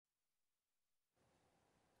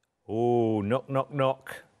Oh, knock, knock,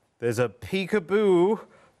 knock. There's a peekaboo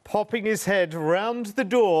popping his head round the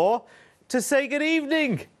door to say good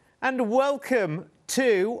evening and welcome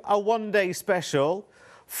to a one-day special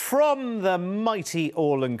from the mighty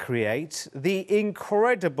AALL Create, the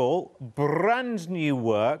incredible brand new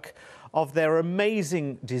work of their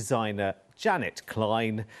amazing designer, Janet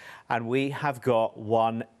Klein. And we have got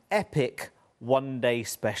one epic one-day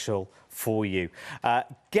special for you.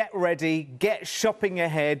 Get ready, get shopping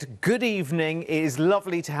ahead. Good evening. It is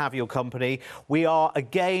lovely to have your company. We are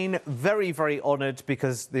again very, very honoured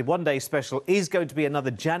because the one-day special is going to be another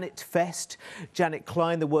Janet Fest. Janet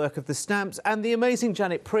Klein, the work of the stamps, and the amazing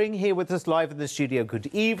Janet Pring here with us live in the studio. Good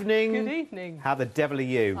evening. Good evening. How the devil are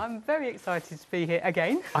you? I'm very excited to be here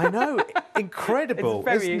again. I know. Incredible,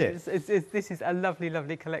 isn't it? This is a lovely,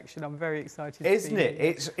 lovely collection. I'm very excited Isn't to be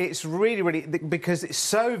it? here. It's really, really, because it's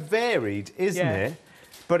so varied, isn't it?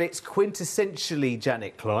 But it's quintessentially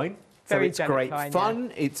Janet Klein. Very so it's Janet great Klein, fun,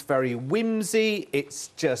 yeah. It's very whimsy, it's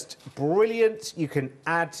just brilliant. You can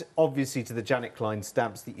add, obviously, to the Janet Klein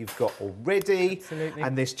stamps that you've got already. Absolutely.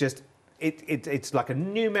 And this just, it's like a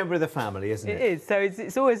new member of the family, isn't it? It is. So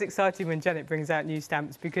it's always exciting when Janet brings out new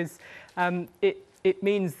stamps because it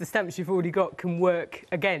means the stamps you've already got can work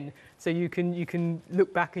again. So you can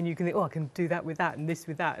look back and you can think, oh, I can do that with that and this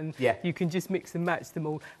with that, and you can just mix and match them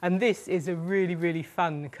all. And this is a really, really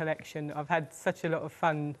fun collection. I've had such a lot of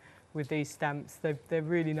fun with these stamps. They're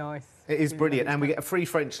really nice. It is really brilliant, and we get a free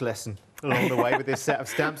French lesson along the way with this set of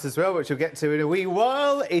stamps as well, which we'll get to in a wee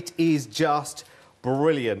while. It is just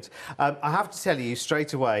brilliant. I have to tell you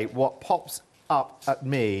straight away, what pops up at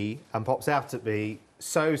me and pops out at me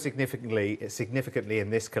so significantly in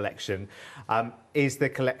this collection is the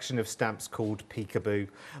collection of stamps called Peekaboo,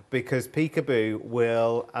 because Peekaboo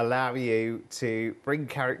will allow you to bring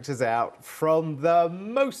characters out from the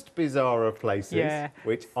most bizarre of places,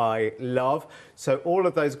 which I love. So all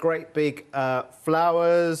of those great big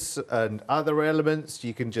flowers and other elements,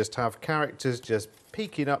 you can just have characters just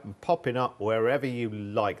peeking up and popping up wherever you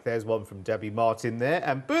like. There's one from Debbie Martin there,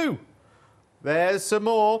 and boo, there's some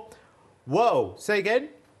more. Whoa, say again?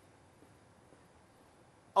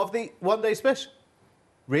 Of the one-day special?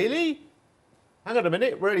 Really? Hang on a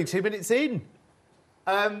minute, we're only 2 minutes in.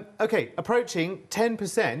 OK, approaching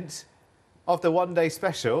 10% of the one-day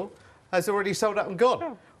special has already sold out and gone.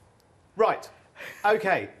 Oh. Right,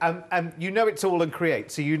 OK, you know it's AALL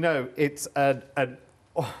Create, so you know it's an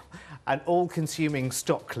all-consuming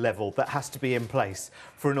stock level that has to be in place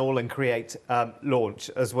for an AALL Create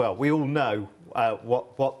launch as well. We all know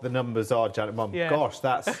what the numbers are, Janet. Mum, gosh,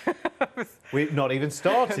 that's we've not even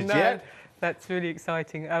started yet. That's really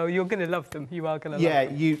exciting. Oh, you're going to love them. You are going to love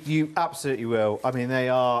them. Yeah, you absolutely will. I mean, they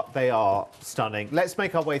are stunning. Let's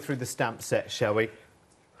make our way through the stamp set, shall we?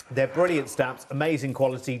 They're brilliant stamps, amazing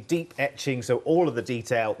quality, deep etching, so all of the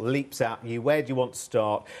detail leaps out at you. Where do you want to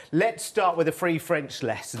start? Let's start with a free French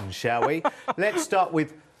lesson, shall we? Let's start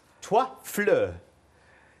with trois fleurs,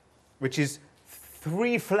 which is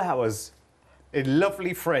 3 flowers in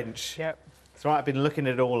lovely French. Yep. That's right, I've been looking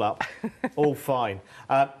it all up. All fine.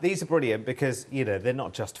 These are brilliant because, you know, they're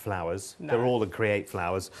not just flowers. No. They're AALL Create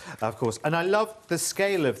flowers, of course. And I love the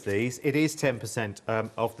scale of these. It is 10%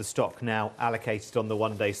 of the stock now allocated on the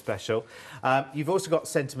one-day special. You've also got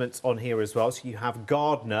sentiments on here as well. So you have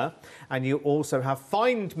gardener and you also have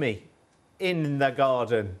find me in the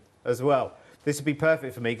garden as well. This would be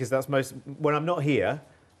perfect for me because that's when I'm not here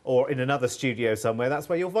or in another studio somewhere, that's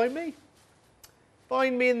where you'll find me.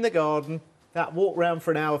 Find me in the garden. That walk round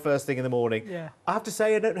for an hour first thing in the morning. Yeah. I have to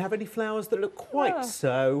say I don't have any flowers that look quite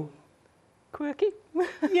so... quirky?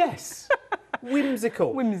 Yes.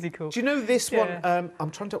 Whimsical. Whimsical. Do you know this one?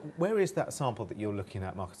 I'm trying to... Where is that sample that you're looking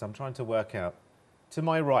at, Marcus? I'm trying to work out. To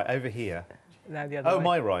my right, over here. No, the other way. Oh,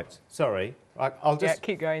 my right. Sorry. I'll just... Yeah,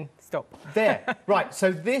 keep going. Stop. There. Right,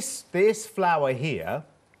 so this flower here,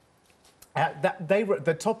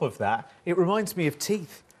 the top of that, it reminds me of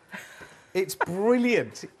teeth. It's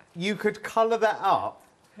brilliant. You could colour that up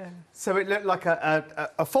so it looked like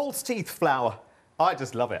a false teeth flower. I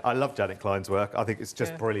just love it. I love Janet Klein's work. I think it's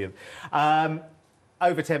just brilliant. Over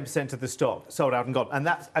 10% of the stock sold out and gone. And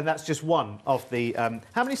that's just one of the...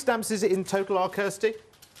 how many stamps is it in total, Kirsty?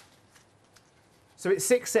 So it's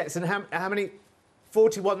 6 sets, and how many?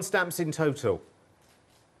 41 stamps in total.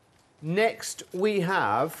 Next we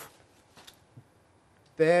have...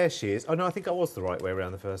 There she is. Oh, no, I think I was the right way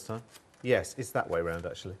around the first time. Yes, it's that way around,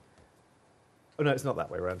 actually. Oh, no, it's not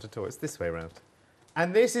that way around at all. It's this way around.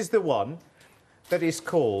 And this is the one that is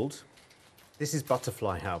called... This is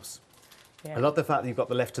Butterfly House. Yeah. I love the fact that you've got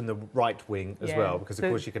the left and the right wing as well, because, of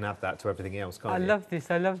course, you can add that to everything else, can't you?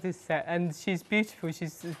 I love this set. And she's beautiful.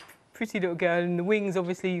 She's pretty little girl, and the wings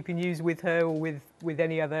obviously you can use with her or with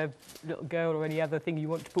any other little girl or any other thing you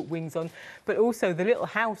want to put wings on. But also the little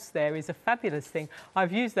house there is a fabulous thing.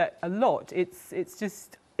 I've used that a lot. It's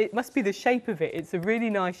just, it must be the shape of it. It's a really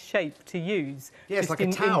nice shape to use. Yeah, it's like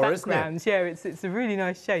a tower, isn't it? Yeah, it's a really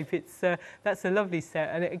nice shape. That's a lovely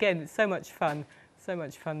set, and again, it's so much fun. So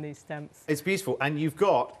much fun, these stamps. It's beautiful. And you've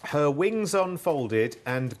got her wings unfolded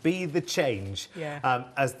and be the change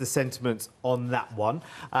as the sentiments on that one.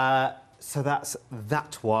 So that's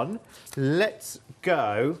that one. Let's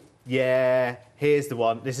go. Yeah, here's the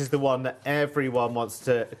one. This is the one that everyone wants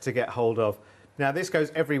to get hold of. Now, this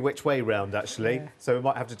goes every which way round, actually. Yeah. So we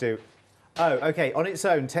might have to do... Oh, OK, on its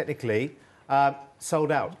own, technically,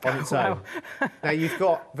 sold out on its own. Now, you've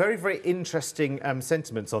got very, very interesting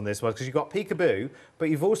sentiments on this one, because you've got Peekaboo, but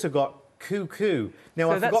you've also got Cuckoo.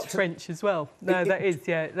 Now, so that's French as well. No, that is,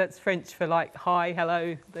 yeah, that's French for, like, hi,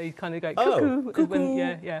 hello. They kind of go cuckoo. Oh, cuckoo. When,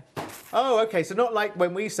 yeah. Oh, OK, so not like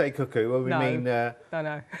when we say cuckoo, when we mean... No.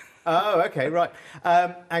 Oh, OK, right.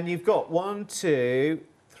 And you've got 1, 2,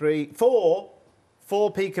 3, 4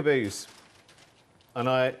 Peekaboos. And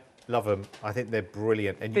I love them. I think they're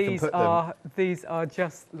brilliant. And you can put them... These are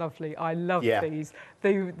just lovely. I love these.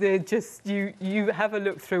 They're just... You have a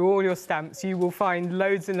look through all your stamps. You will find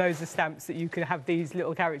loads and loads of stamps that you can have these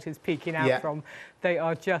little characters peeking out from. They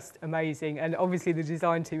are just amazing. And obviously the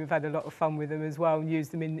design team have had a lot of fun with them as well and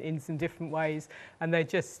used them in some different ways. And they're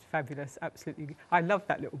just fabulous. Absolutely. I love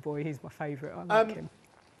that little boy. He's my favourite. I like him.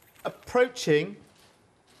 Approaching...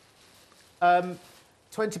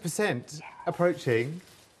 20% approaching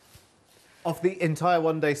of the entire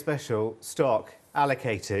one-day special stock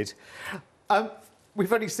allocated.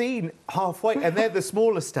 We've only seen halfway, and they're the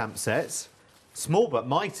smaller stamp sets. Small but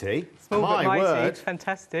mighty. Small My but mighty. word.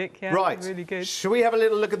 Fantastic. Yeah, right. Really good. Shall we have a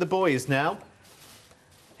little look at the boys now?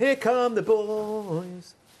 Here come the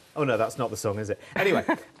boys. Oh, no, that's not the song, is it? Anyway,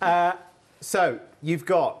 so you've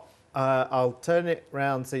got... I'll turn it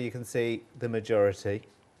round so you can see the majority.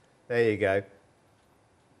 There you go.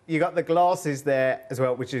 You got the glasses there as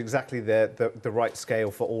well, which is exactly the right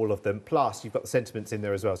scale for all of them. Plus, you've got the sentiments in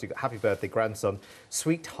there as well. So you've got happy birthday, grandson,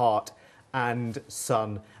 sweetheart, and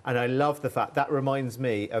son. And I love the fact that reminds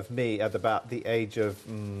me of me at about the age of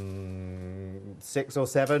 6 or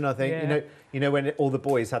 7, I think. Yeah. You know when all the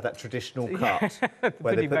boys had that traditional cut,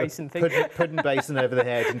 where they put the pudding basin over the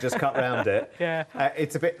head and just cut round it. Yeah.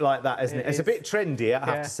 It's a bit like that, isn't it? It's a bit trendier,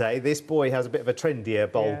 I have to say. This boy has a bit of a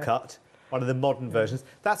trendier bowl cut. One of the modern versions.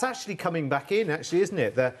 That's actually coming back in, actually, isn't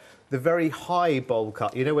it? The very high bowl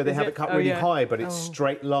cut, you know, where they have it cut really high, but it's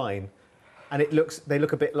straight line. And they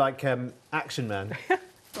look a bit like Action Man.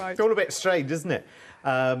 Right. It's all a bit strange, isn't it?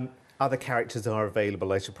 Other characters are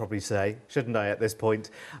available, I should probably say, shouldn't I, at this point?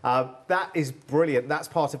 That is brilliant. That's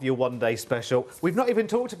part of your one-day special. We've not even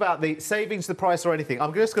talked about the savings, the price or anything.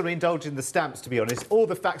 I'm just going to indulge in the stamps, to be honest. All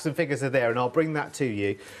the facts and figures are there, and I'll bring that to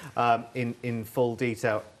you in full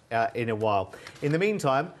detail in a while. In the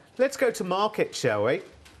meantime, let's go to market, shall we?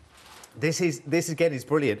 This again is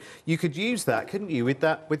brilliant. You could use that, couldn't you, with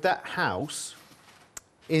that house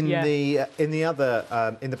in the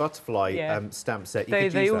other in the butterfly stamp set.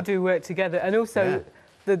 They all do work together, and also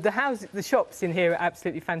the shops in here are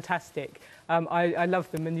absolutely fantastic. I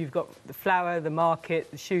love them, and you've got the flower, the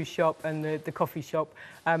market, the shoe shop, and the coffee shop,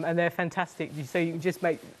 and they're fantastic. So you can just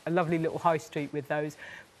make a lovely little high street with those.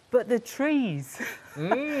 But the trees,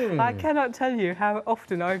 I cannot tell you how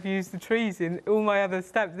often I've used the trees in all my other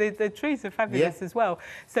stamps. The trees are fabulous as well.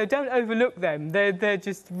 So don't overlook them. They're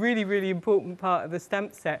just really, really important part of the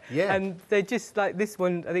stamp set. Yeah. And they're just like this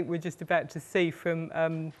one, I think we're just about to see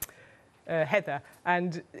from Heather.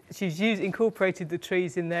 And she's incorporated the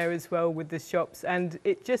trees in there as well with the shops. And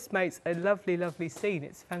it just makes a lovely, lovely scene.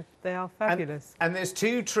 They are fabulous. And there's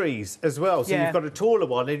 2 trees as well. So you've got a taller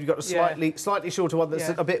one and you've got a slightly shorter one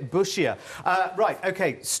that's a bit bushier. Right,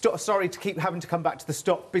 OK, sorry to keep having to come back to the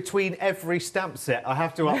stock between every stamp set. I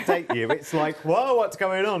have to update you. It's like, whoa, what's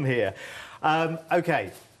going on here?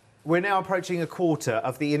 OK. We're now approaching a quarter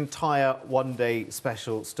of the entire one-day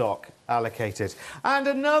special stock allocated. And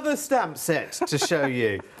another stamp set to show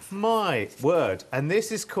you. My word. And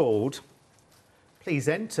this is called Please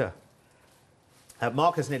Enter.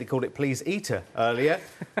 Marcus nearly called it Please Eater earlier.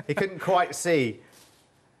 He couldn't quite see.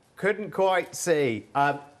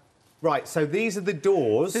 Right, so these are the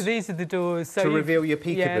doors. So these are the doors. So to reveal your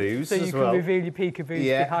peekaboos so you can reveal your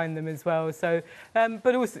peekaboos behind them as well. So,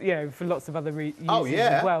 but also, for lots of other uses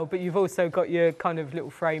as well. But you've also got your kind of little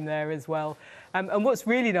frame there as well. And what's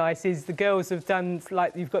really nice is the girls have done,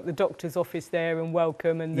 like, you've got the doctor's office there and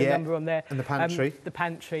welcome and the number on there. And the pantry. The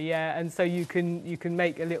pantry, And so you can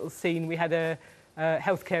make a little scene. We had a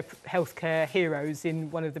healthcare heroes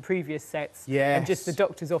in one of the previous sets. Yes. And just the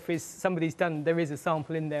doctor's office, somebody's done, there is a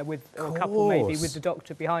sample in there with, or a couple maybe, with the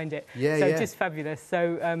doctor behind it. Yeah, so yeah. just fabulous.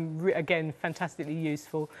 So again, fantastically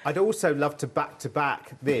useful. I'd also love to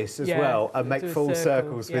back this as well and make full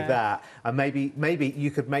circles with that. And maybe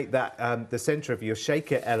you could make that the centre of your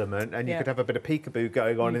shaker element, and you could have a bit of peekaboo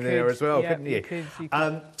going on in there as well, couldn't you? You could.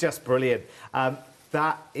 Just brilliant.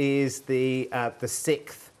 That is the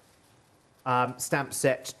 6th stamp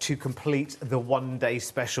set to complete the one-day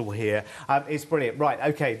special here. It's brilliant. Right,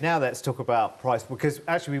 OK, now let's talk about price, because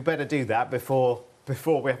actually we better do that before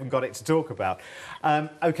we haven't got it to talk about.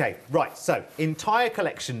 OK, right, so entire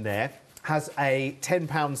collection there has a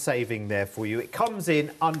 £10 saving there for you. It comes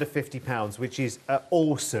in under £50, which is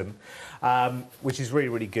awesome, which is really,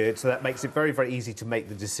 really good. So that makes it very, very easy to make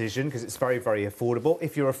the decision, because it's very, very affordable.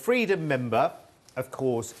 If you're a Freedom member, of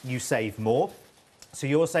course, you save more. So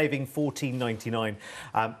you're saving $14.99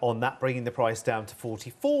 on that, bringing the price down to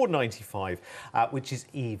 $44.95, which is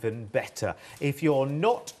even better. If you're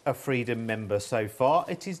not a Freedom member so far,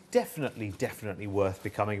 it is definitely worth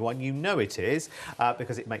becoming one. You know it is,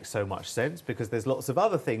 because it makes so much sense, because there's lots of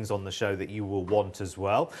other things on the show that you will want as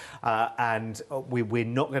well. And we're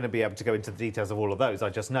not going to be able to go into the details of all of those, I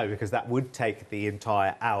just know, because that would take the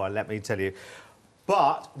entire hour, let me tell you.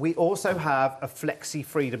 But we also have a Flexi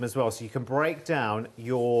Freedom as well, so you can break down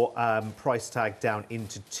your price tag down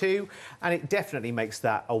into 2, and it definitely makes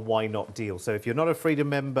that a why not deal. So if you're not a Freedom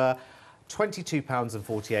member,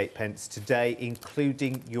 £22.48 today,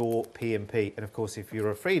 including your P&P. And of course, if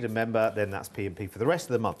you're a Freedom member, then that's P&P for the rest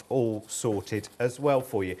of the month, all sorted as well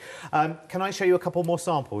for you. Can I show you a couple more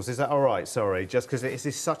samples? Is that all right? Sorry, just because this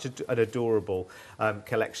is such an adorable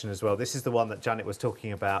collection as well. This is the one that Janet was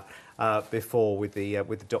talking about before with the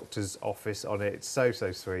doctor's office on it. It's so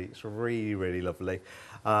sweet. It's really, really lovely.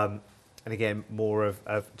 And again, more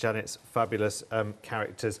of Janet's fabulous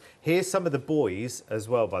characters. Here's some of the boys as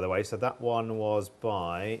well, by the way. So that one was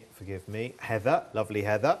by, forgive me, Heather, lovely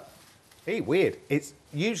Heather. Hey, weird. It's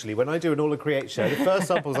usually when I do an AALL Create show, the first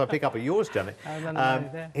samples I pick up are yours, Janet.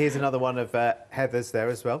 Here's another one of Heather's there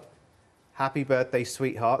as well. Happy birthday,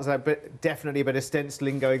 sweetheart. So definitely a bit of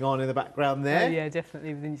stenciling going on in the background there. Oh, yeah,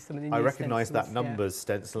 definitely within some of the new I recognise that numbers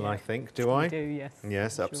stencil, I think. Do I? You do, yes.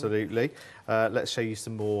 Yes, absolutely. Sure. Let's show you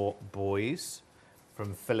some more boys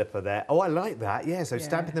from Philippa there. Oh, I like that. Yeah, so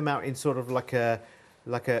stamping them out in sort of like a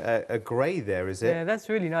grey there, is it? Yeah, that's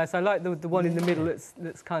really nice. I like the one in the middle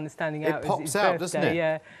that's kind of standing out. It pops out, doesn't it?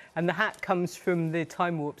 Yeah, and the hat comes from the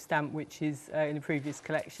Time Warp stamp, which is in the previous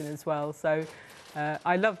collection as well. So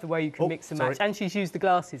I love the way you can mix and match. And she's used the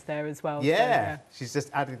glasses there as well. Yeah, so, yeah. She's just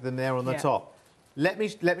added them there on the top. Let me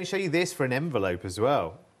show you this for an envelope as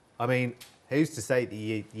well. I mean, who's to say that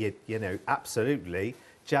you know, absolutely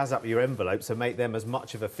jazz up your envelopes and make them as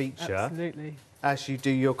much of a feature as you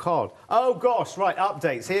do your card. Oh gosh, right,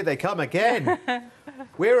 updates, here they come again.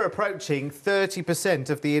 We're approaching 30%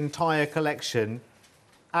 of the entire collection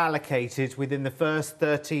allocated within the first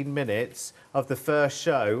 13 minutes of the first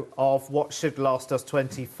show of what should last us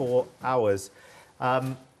 24 hours.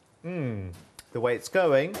 The way it's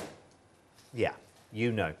going, yeah,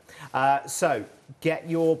 you know. So get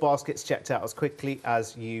your baskets checked out as quickly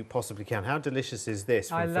as you possibly can. How delicious is this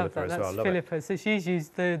from Philippa as well? That's Philippa. So she's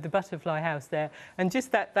used the butterfly house there, and just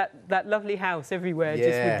that lovely house everywhere,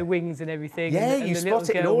 just with the wings and everything. Yeah, and you spot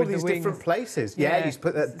it in all these different places. Yeah, you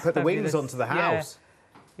put the wings onto the house.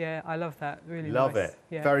 Yeah, I love that. Really love nice. it.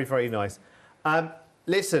 Yeah. Very, very nice.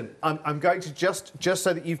 Listen, I'm going to just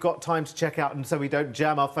so that you've got time to check out and so we don't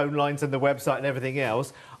jam our phone lines and the website and everything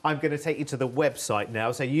else, I'm going to take you to the website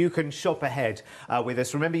now so you can shop ahead with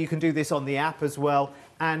us. Remember, you can do this on the app as well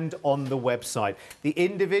and on the website. The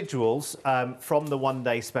individuals from the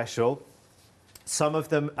one-day special, some of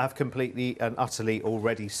them have completely and utterly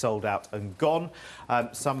already sold out and gone.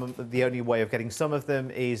 The only way of getting some of them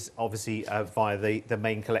is obviously via the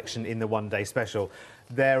main collection in the one-day special.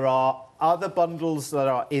 There are other bundles that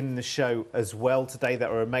are in the show as well today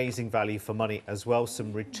that are amazing value for money as well.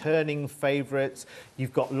 Some returning favourites.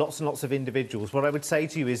 You've got lots and lots of individuals. What I would say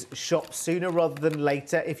to you is shop sooner rather than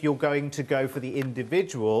later if you're going to go for the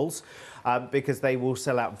individuals, because they will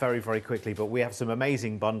sell out very, very quickly. But we have some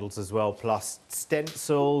amazing bundles as well, plus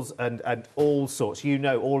stencils and all sorts. You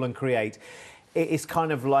know, AALL Create. It's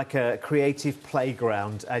kind of like a creative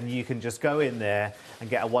playground, and you can just go in there and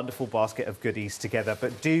get a wonderful basket of goodies together.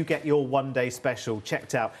 But do get your one-day special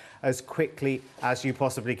checked out as quickly as you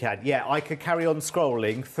possibly can. Yeah, I could carry on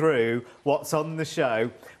scrolling through what's on the show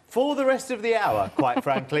for the rest of the hour, quite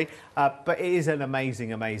frankly. But it is an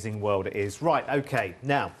amazing, amazing world, it is. Right, OK,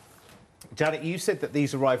 now, Janet, you said that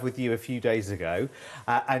these arrived with you a few days ago,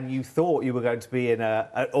 and you thought you were going to be in an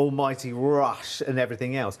almighty rush and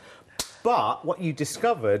everything else. But what you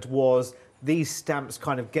discovered was these stamps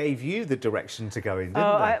kind of gave you the direction to go in, didn't they?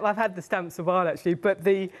 I've had the stamps a while, actually, but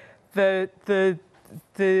the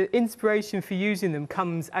inspiration for using them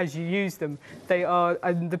comes as you use them. They are,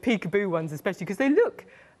 and the Peekaboo ones especially, because they look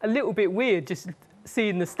a little bit weird just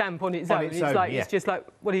seeing the stamp on its own. It's just like,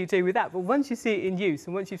 what do you do with that? But once you see it in use,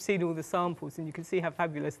 and once you've seen all the samples, and you can see how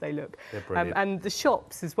fabulous they look, they're brilliant. And the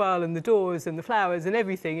shops as well, and the doors and the flowers and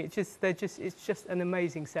everything, it's just an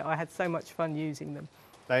amazing set. I had so much fun using them.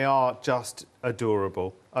 They are just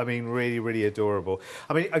adorable. I mean, really, really adorable.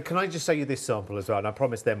 I mean, can I just show you this sample as well? And I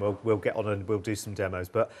promise then we'll get on and we'll do some demos.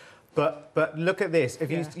 But look at this.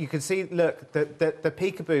 If you can see, look, the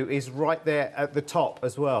Peekaboo is right there at the top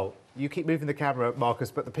as well. You keep moving the camera,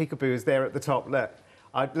 Marcus, but the Peekaboo is there at the top. Look,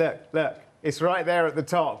 look. It's right there at the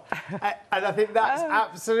top. And I think that's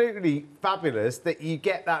absolutely fabulous that you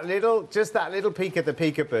get that little peek at the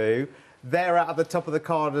Peekaboo there out of the top of the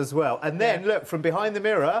card as well. And then, look, from behind the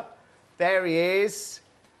mirror, there he is.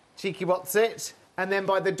 Cheeky what's it? And then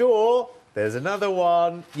by the door, there's another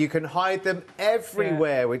one. You can hide them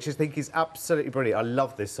everywhere, which I think is absolutely brilliant. I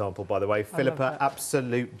love this sample, by the way. Philippa,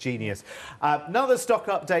 absolute genius. Another stock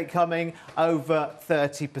update coming. Over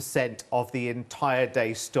 30% of the entire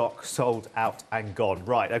day stock sold out and gone.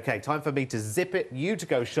 Right, OK, time for me to zip it, you to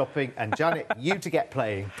go shopping, and Janet, you to get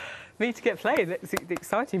playing. Me to get playing, that's the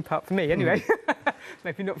exciting part for me anyway.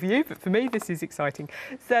 Maybe not for you, but for me this is exciting.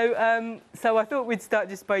 So so I thought we'd start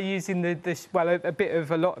just by using a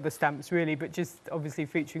lot of the stamps really, but just obviously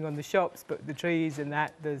featuring on the shops, but the trees and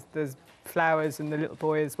that, there's flowers and the little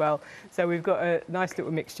boy as well. So we've got a nice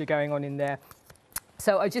little mixture going on in there.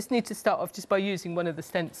 So I just need to start off just by using one of the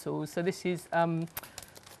stencils. So this is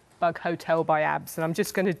Bug Hotel by ABS, and I'm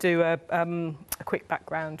just going to do a quick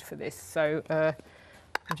background for this. So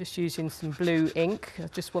I'm just using some blue ink. I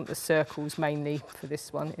just want the circles mainly for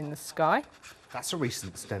this one in the sky. That's a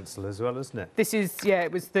recent stencil as well, isn't it? This is, yeah,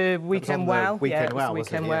 it was the Weekend Wow. Weekend Wow,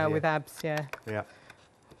 Weekend Wow with ABS, yeah. Yeah.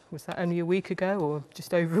 Was that only a week ago or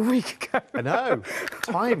just over a week ago? I know.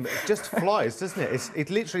 Time just flies, doesn't it? It's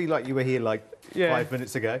literally like you were here like 5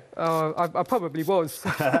 minutes ago. Oh, I probably was.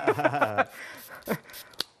 I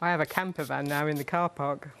have a camper van now in the car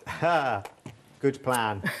park. Good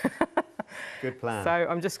plan. Good plan. So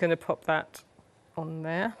I'm just going to pop that on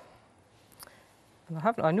there. And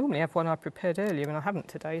I normally have one I prepared earlier and I haven't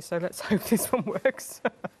today, so let's hope this one works.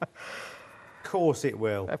 Of course it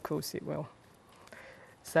will. Of course it will.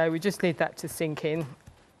 So we just need that to sink in.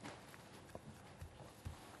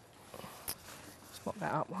 Just mop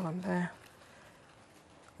that up while I'm there.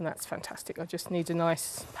 And that's fantastic. I just need a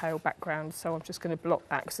nice pale background, so I'm just going to block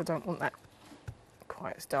that because I don't want that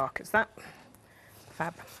quite as dark as that.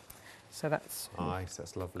 Fab. So that's nice,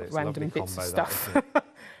 that's lovely. It's random a lovely bits combo, of stuff. That, isn't it?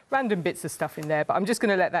 Random bits of stuff in there, but I'm just going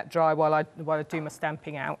to let that dry while I do my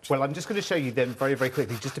stamping out. Well, I'm just going to show you then very, very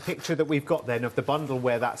quickly just a picture that we've got then of the bundle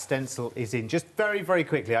where that stencil is in. Just very, very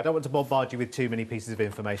quickly. I don't want to bombard you with too many pieces of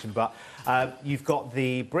information, but you've got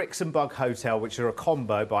the Bricks and Bug Hotel, which are a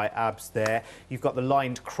combo by ABS there. You've got the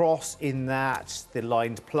lined cross in that, the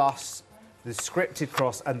lined plus, the scripted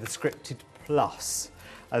cross and the scripted plus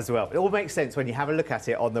as well. It all makes sense when you have a look at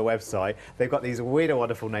it on the website. They've got these weird and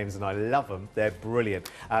wonderful names and I love them. They're brilliant.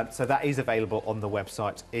 So that is available on the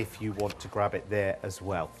website if you want to grab it there as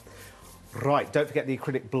well. Right, don't forget the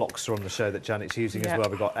acrylic blocks are on the show that Janet's using as well.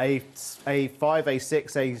 We've got A5, A6,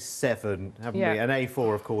 A7, haven't we? And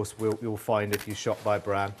A4, of course, you'll find if you shop by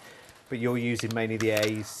brand. But you're using mainly the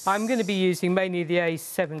A's? I'm going to be using mainly the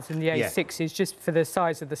A7s and the A6s just for the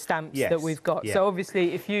size of the stamps that we've got. So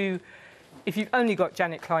obviously, if you've only got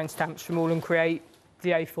Janet Klein stamps from AALL Create, the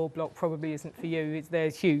A4 block probably isn't for you. They're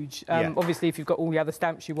huge. Obviously, if you've got all the other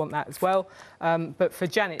stamps, you want that as well. But for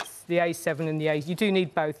Janet's, the A7 and the A, you do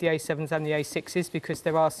need both the A7s and the A6s because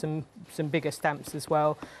there are some bigger stamps as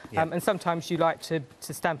well. And sometimes you like to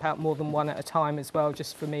stamp out more than one at a time as well.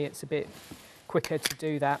 Just for me, it's a bit quicker to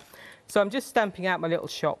do that. So I'm just stamping out my little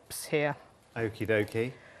shops here. Okie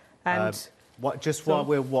dokie. And just while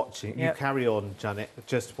we're watching, you carry on, Janet.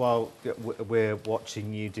 Just while we're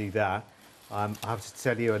watching you do that, I have to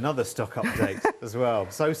tell you another stock update as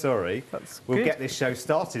well. So sorry. We'll get this show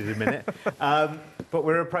started in a minute. But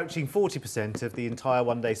we're approaching 40% of the entire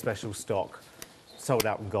one-day special stock sold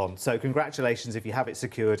out and gone. So congratulations if you have it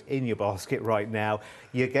secured in your basket right now.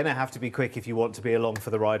 You're going to have to be quick if you want to be along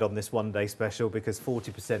for the ride on this one-day special because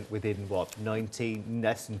 40% within, what, 19,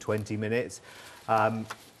 less than 20 minutes?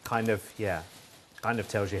 Kind of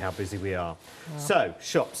tells you how busy we are. Wow. So,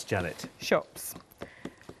 shops, Janet. Shops.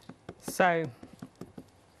 So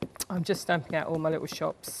I'm just stamping out all my little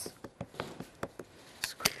shops.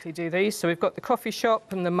 Just quickly do these. So we've got the coffee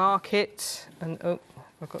shop and the market, and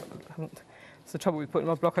it's the trouble with putting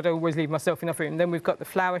my block. I don't always leave myself enough room. Then we've got the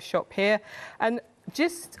flower shop here, and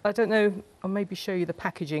just, I don't know, I'll maybe show you the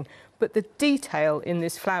packaging, but the detail in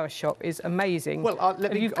this flower shop is amazing. Well,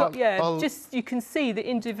 let me... You've got, just you can see the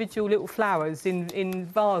individual little flowers in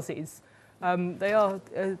vases. They are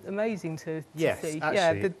amazing to see. Actually,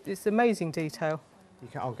 yeah, it's amazing detail.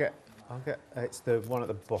 I'll get. It's the one at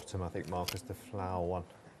the bottom, I think, Marcus, the flower one.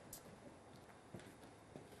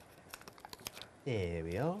 There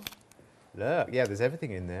we are. Look, yeah, there's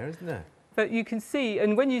everything in there, isn't there? But you can see,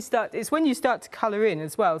 and when you start, it's when you start to colour in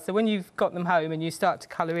as well. So when you've got them home and you start to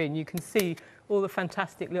colour in, you can see all the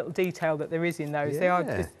fantastic little detail that there is in those.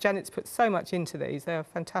 Yeah. Janet's put so much into these. They are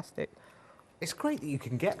fantastic. It's great that you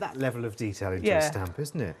can get that level of detail into a stamp,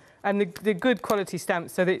 isn't it? And the good quality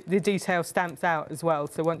stamps, so that the detail stamps out as well.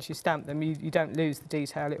 So once you stamp them, you don't lose the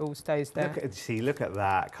detail. It all stays there. Look at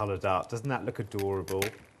that coloured up. Doesn't that look adorable?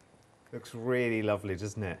 Looks really lovely,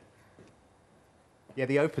 doesn't it? Yeah,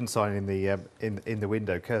 the open sign in the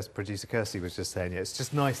window, producer Kirsty was just saying, it's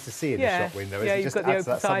just nice to see in the shop window. Yeah, you've got the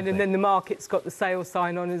open sign, and then the market's got the sale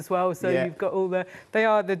sign on as well. So you've got all the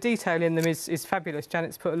detail in them is fabulous.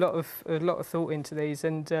 Janet's put a lot of thought into these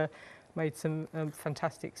and made some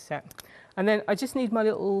fantastic set. And then I just need my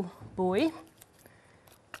little boy,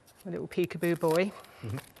 my little peekaboo boy,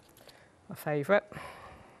 my favourite.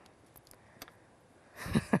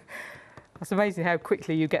 It's amazing how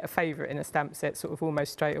quickly you get a favourite in a stamp set, sort of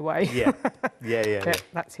almost straight away. Yeah,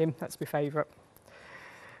 that's him. That's my favourite.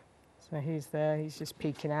 So he's there. He's just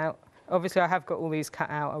peeking out. Obviously, I have got all these cut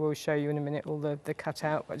out. I will show you in a minute all the cut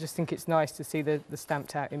out. But I just think it's nice to see the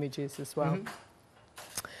stamped out images as well.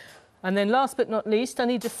 And then last but not least, I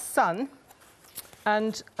need a sun.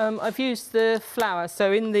 And I've used the flower.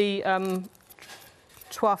 So in the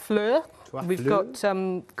Trois Fleurs, we've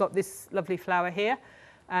got this lovely flower here.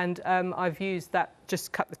 And I've used that,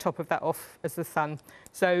 just cut the top of that off as the sun.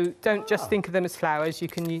 So don't just think of them as flowers. You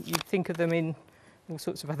think of them in all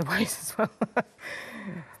sorts of other ways as well.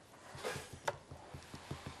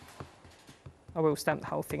 I will stamp the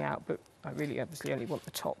whole thing out, but I really obviously only want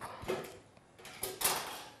the top.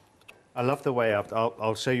 I love the way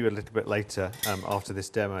I'll show you a little bit later after this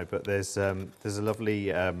demo, but there's a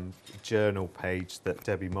lovely journal page that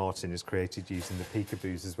Debbie Martin has created using the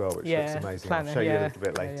Peekaboos as well, which looks amazing. Planner, I'll show you a little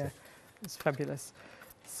bit later. It's fabulous.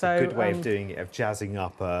 So it's a good way of doing it, of jazzing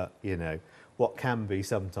up, you know, what can be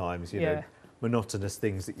sometimes, you know, monotonous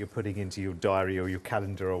things that you're putting into your diary or your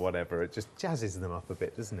calendar or whatever. It just jazzes them up a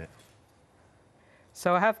bit, doesn't it?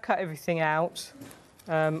 So I have cut everything out,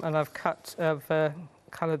 and I've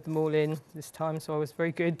coloured them all in this time, so I was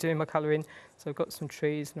very good doing my colouring. So I've got some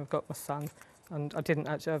trees and I've got my sun, and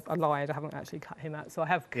I lied, I haven't actually cut him out. So I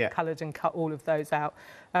have coloured and cut all of those out.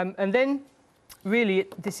 And then really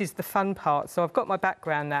this is the fun part. So I've got my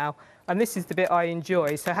background now, and this is the bit I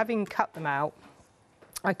enjoy. So having cut them out,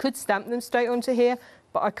 I could stamp them straight onto here,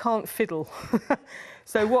 but I can't fiddle.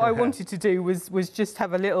 So what I wanted to do was just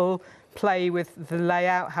have a little play with the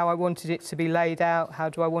layout, how I wanted it to be laid out, how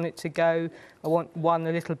do I want it to go. I want one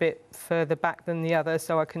a little bit further back than the other,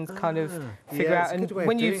 so I can kind of figure out. And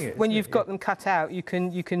when you've got them cut out, you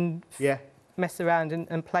can mess around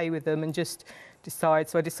and play with them and just decide.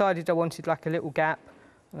 So I decided I wanted like a little gap,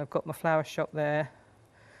 and I've got my flower shop there,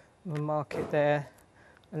 my market there,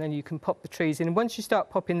 and then you can pop the trees in. And once you start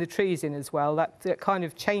popping the trees in as well, that kind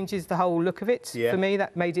of changes the whole look of it. For me,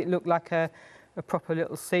 that made it look like a proper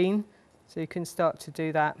little scene. So you can start to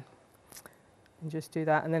do that and just do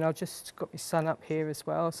that. And then I'll just got my sun up here as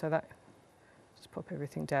well, so that just pop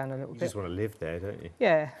everything down a little bit. You just want to live there, don't you?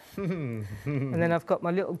 Yeah. And then I've got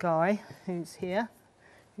my little guy who's here,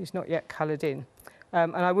 who's not yet coloured in.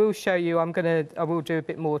 And I will show you, I will do a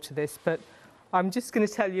bit more to this, but I'm just going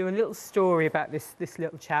to tell you a little story about this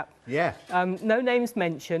little chap. Yeah. No names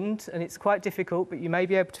mentioned, and it's quite difficult, but you may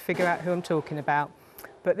be able to figure out who I'm talking about.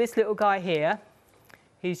 But this little guy here,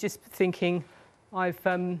 he's just thinking, I've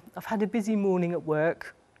had a busy morning at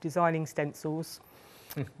work designing stencils,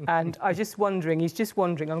 and he's just wondering,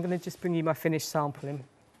 I'm going to just bring you my finished sample in.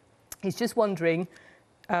 He's just wondering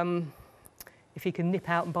if he can nip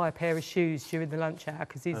out and buy a pair of shoes during the lunch hour,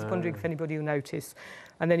 because he's wondering if anybody will notice.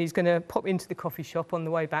 And then he's going to pop into the coffee shop on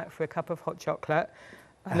the way back for a cup of hot chocolate,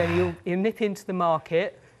 and then he'll nip into the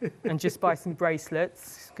market and just buy some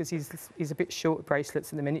bracelets, because he's a bit short of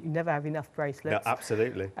bracelets at the minute. You never have enough bracelets. Yeah,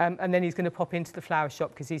 absolutely. And then he's going to pop into the flower shop,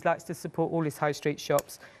 because he likes to support all his high street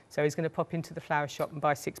shops. So he's going to pop into the flower shop and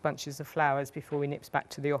buy 6 bunches of flowers before he nips back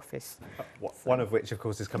to the office. One of which, of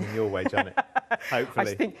course, is coming your way, Janet.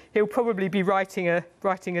 Hopefully. I think he'll probably be writing a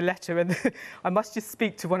letter, and I must just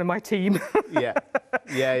speak to one of my team. Yeah.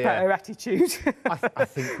 About her attitude. I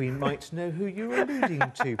think we might know who you're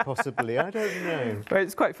alluding to, possibly. I don't know. But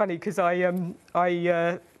it's quite funny because I did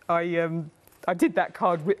that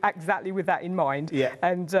card exactly with that in mind. Yeah.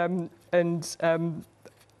 And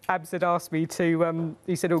Abs had asked me to.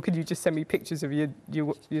 He said, "Oh, could you just send me pictures of your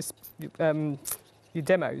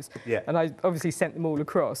demos?" Yeah. And I obviously sent them all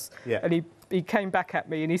across. Yeah. And he came back at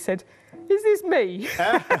me and he said, "Is this me?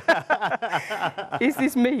 Is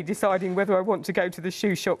this me deciding whether I want to go to the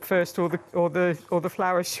shoe shop first or the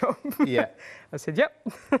flower shop?" Yeah. I said, "Yep."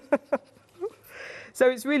 So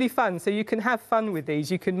it's really fun. So you can have fun with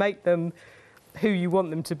these. You can make them who you want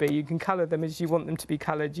them to be. You can colour them as you want them to be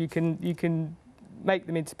coloured. You can make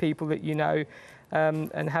them into people that you know,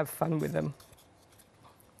 and have fun with them.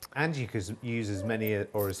 And you could use as many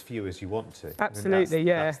or as few as you want to. Absolutely,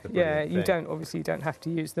 that's the yeah. thing. You don't have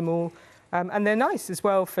to use them all, and they're nice as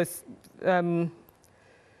well for. I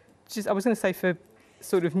was going to say for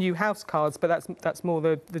sort of new house cards, but that's more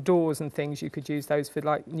the doors and things. You could use those for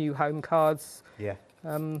like new home cards. Yeah.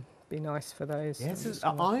 Be nice for those. Yes,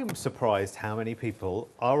 I'm surprised how many people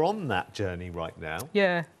are on that journey right now.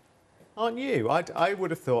 Yeah. Aren't you? I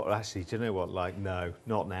would have thought, actually, do you know what? Like, no,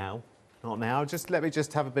 not now. Not now. Let me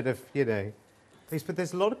just have a bit of, but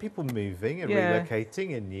there's a lot of people moving and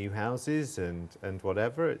relocating in new houses and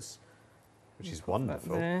whatever. Which is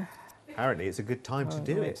wonderful. Apparently, it's a good time to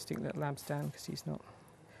do it. Stick little Labs down because he's not.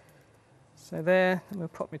 So there, I'm going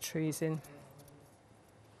to pop my trees in.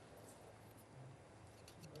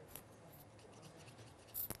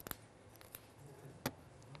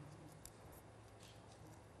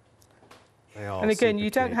 And again, you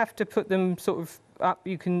don't have to put them sort of up.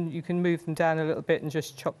 You can move them down a little bit and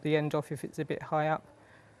just chop the end off if it's a bit high up.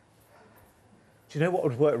 Do you know what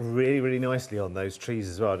would work really, really nicely on those trees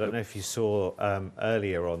as well? I don't know if you saw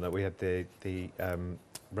earlier on that we had the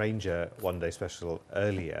Ranger One Day Special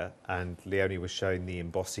earlier, and Leonie was showing the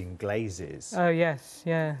embossing glazes. Oh yes,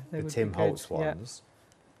 yeah. The Tim Holtz ones.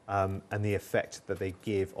 And the effect that they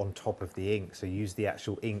give on top of the ink. So use the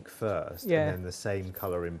actual ink first, and then the same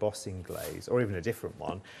colour embossing glaze, or even a different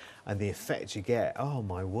one, and the effect you get, oh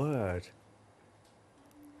my word.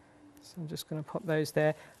 So I'm just going to pop those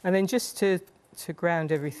there. And then just to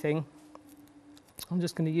ground everything, I'm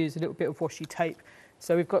just going to use a little bit of washi tape.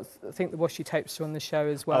 So we've got, I think the washi tapes are on the show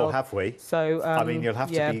as well. Oh, have we? So I mean, you'll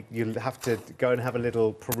have to go and have a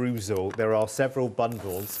little perusal. There are several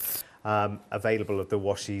bundles available of the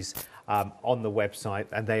washies on the website,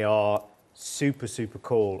 and they are super, super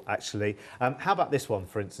cool, actually. How about this one,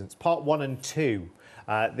 for instance? Part 1 and 2.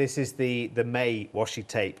 This is the May washi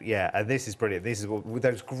tape, and this is brilliant. This is with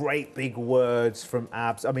those great big words from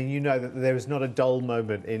Abs. I mean, you know that there is not a dull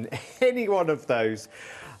moment in any one of those.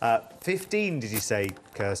 15, did you say,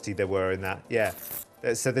 Kirsty, there were in that? Yeah.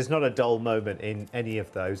 So there's not a dull moment in any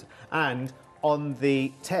of those. And on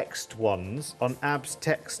the text ones, on Ab's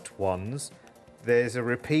text ones, there's a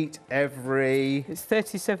repeat every... It's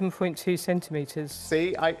 37.2 centimetres.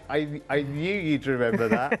 See, I knew you'd remember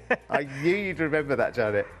that. I knew you'd remember that,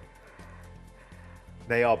 Janet.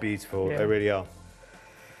 They are beautiful, they really are.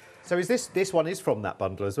 So is this one is from that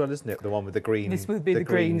bundle as well, isn't it? The one with the green... This would be the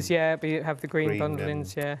greens, have the green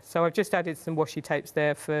bundlings, So I've just added some washi tapes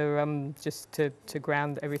there for just to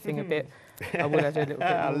ground everything a bit. I will add a little bit more.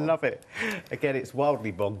 I love it. Again, it's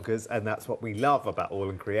wildly bonkers, and that's what we love about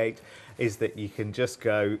AALL Create, is that you can just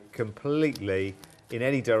go completely in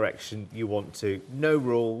any direction you want to. No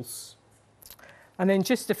rules. And then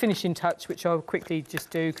just a finishing touch, which I'll quickly just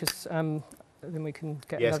do, because then we can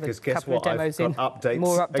get another couple of demos in. Updates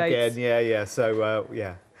more updates again. So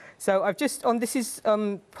So I've just this is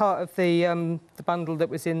part of the bundle that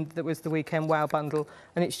was the Weekend Wow bundle,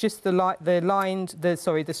 and it's just the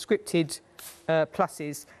scripted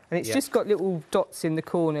pluses, and it's just got little dots in the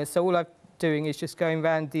corner. So all I'm doing is just going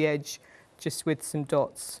around the edge, just with some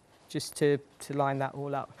dots, just to line that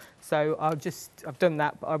all up. So I've done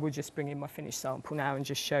that, but I will just bring in my finished sample now and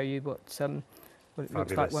just show you what it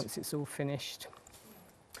looks like once it's all finished.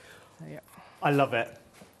 I love it.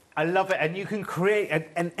 I love it, and you can create,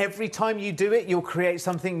 and every time you do it, you'll create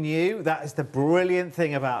something new. That is the brilliant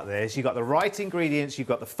thing about this. You've got the right ingredients, you've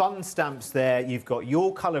got the fun stamps there, you've got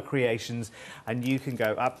your colour creations, and you can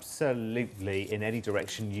go absolutely in any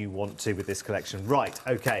direction you want to with this collection. Right,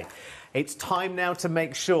 okay. It's time now to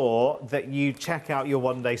make sure that you check out your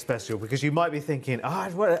one-day special, because you might be thinking,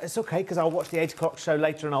 well, it's okay, because I'll watch the 8 o'clock show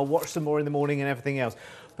later and I'll watch some more in the morning and everything else.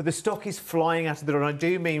 but the stock is flying out of the door, and I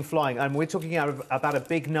do mean flying, and we're talking about a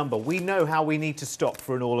big number. We know how we need to stock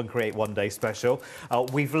for an AALL Create one-day special.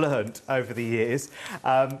 We've learnt over the years,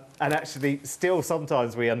 and actually still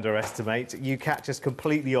sometimes we underestimate. You catch us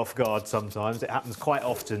completely off guard sometimes. It happens quite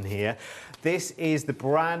often here. This is the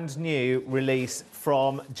brand new release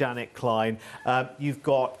from Janet Klein. You've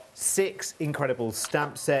got 6 incredible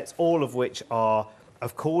stamp sets, all of which are,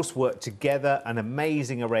 of course, work together, an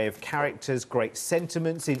amazing array of characters, great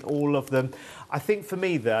sentiments in all of them. I think for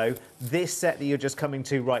me, though, this set that you're just coming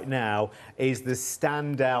to right now is the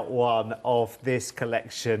standout one of this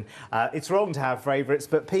collection. It's wrong to have favourites,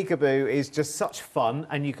 but Peekaboo is just such fun,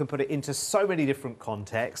 and you can put it into so many different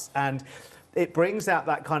contexts, and it brings out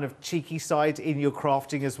that kind of cheeky side in your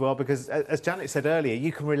crafting as well, because as Janet said earlier,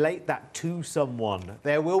 you can relate that to someone.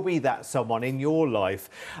 There will be that someone in your life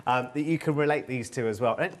that you can relate these to as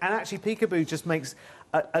well. And actually, Peekaboo just makes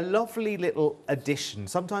a lovely little addition.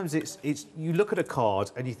 Sometimes it's you look at a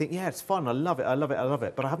card and you think, yeah, it's fun, I love it, I love it, I love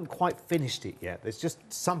it, but I haven't quite finished it yet. There's just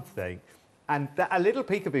something. And a little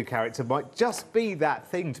Peekaboo character might just be that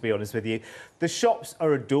thing, to be honest with you. The shops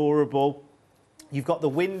are adorable. You've got the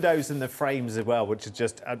windows and the frames as well, which are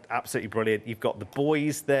just absolutely brilliant. You've got the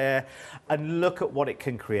boys there, and look at what it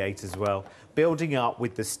can create as well. Building up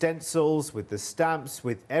with the stencils, with the stamps,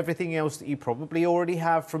 with everything else that you probably already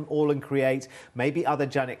have from AALL Create, maybe other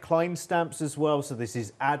Janet Klein stamps as well. So this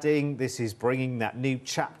is adding, this is bringing that new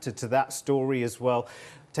chapter to that story as well.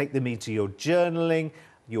 Take them into your journaling,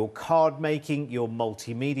 your card making, your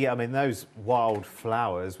multimedia. I mean, those wild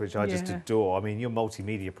flowers, which I just adore. I mean, your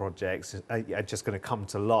multimedia projects are just going to come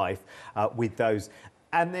to life with those.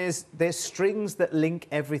 And there's strings that link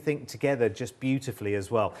everything together just beautifully as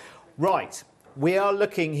well. Right, we are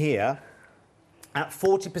looking here at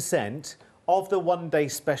 40% of the one-day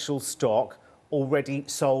special stock already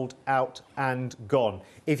sold out and gone.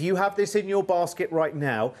 If you have this in your basket right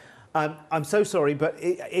now, I'm so sorry, but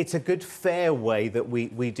it's a good, fair way that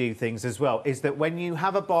we do things as well, is that when you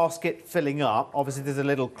have a basket filling up, obviously there's a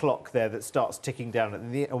little clock there that starts ticking down,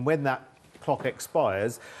 and when that clock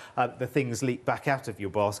expires, the things leak back out of your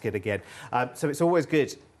basket again. So it's always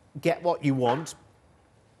good. Get what you want.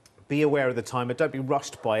 Be aware of the timer. Don't be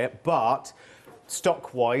rushed by it, but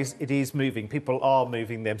stock-wise, it is moving. People are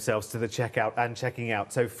moving themselves to the checkout and checking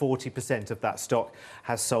out. So 40% of that stock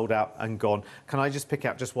has sold out and gone. Can I just pick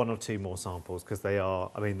out just 1 or 2 more samples? Because they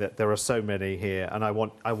are, I mean, there are so many here, and I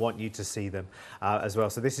want you to see them as well.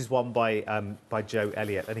 So this is one by Joe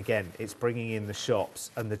Elliott. And again, it's bringing in the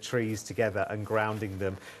shops and the trees together and grounding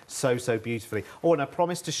them so beautifully. Oh, and I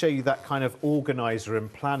promised to show you that kind of organizer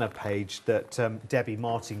and planner page that Debbie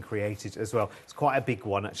Martin created as well. It's quite a big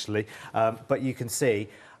one, actually, but you can see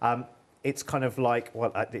it's kind of like,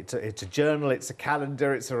 well, it's a journal, it's a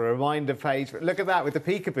calendar, it's a reminder page. But look at that, with the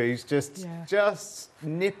Peekaboos just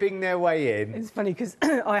nipping their way in. It's funny because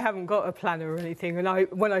I haven't got a planner or anything, and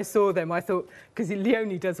when I saw them, I thought, because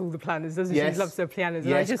Leonie does all the planners, doesn't she? She loves her planners,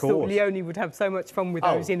 and I just thought Leonie would have so much fun with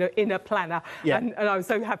those in a planner. And I was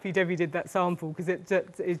so happy Debbie did that sample, because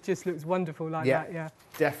it just looks wonderful like that. Yeah,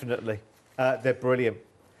 definitely. They're brilliant.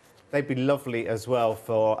 They'd be lovely as well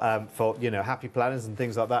for you know, happy planners and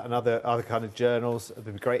things like that, and other kind of journals.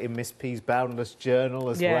 They'd be great in Miss P's Boundless Journal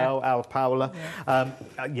as well, Al Paola.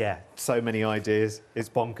 So many ideas. It's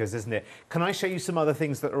bonkers, isn't it? Can I show you some other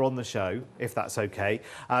things that are on the show, if that's okay?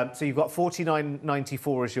 So you've got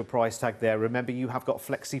 $49.94 as your price tag there. Remember, you have got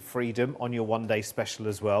Flexi Freedom on your one-day special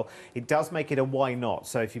as well. It does make it a why not.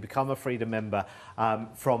 So if you become a Freedom member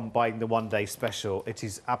from buying the one-day special, it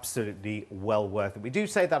is absolutely well worth it. We do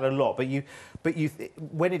say that a lot, but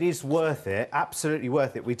when it is worth it, absolutely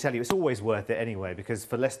worth it, we tell you it's always worth it anyway, because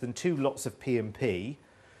for less than 2 lots of P&P,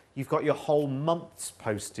 you've got your whole month's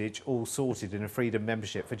postage all sorted in a Freedom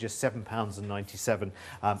membership for just £7.97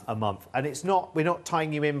 a month. And we're not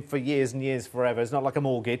tying you in for years and years forever. It's not like a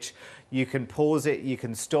mortgage. You can pause it, you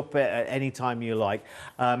can stop it at any time you like.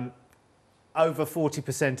 Over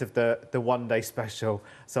 40% of the one-day special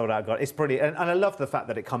sold out. It's brilliant. And I love the fact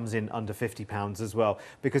that it comes in under £50 as well,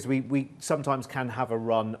 because we sometimes can have a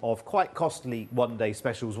run of quite costly one-day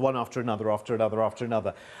specials, one after another, after another, after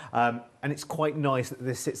another. And it's quite nice that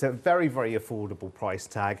this sits at a very affordable price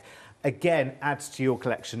tag. Again, adds to your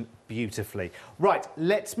collection beautifully. Right,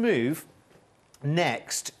 let's move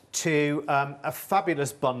next to a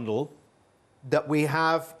fabulous bundle that we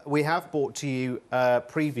have brought to you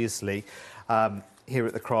previously here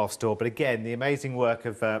at the craft store, but again, the amazing work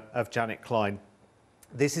of Janet Klein.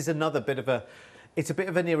 This is another bit of It's a bit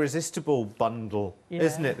of an irresistible bundle,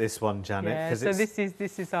 isn't it, this one, Janet? Yeah, so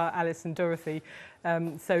this is our Alice and Dorothy.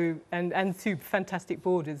 So and two fantastic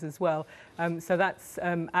borders as well. So that's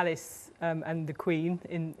Alice and the Queen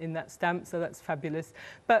in that stamp, so that's fabulous.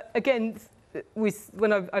 But again,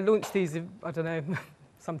 when I launched these, I don't know,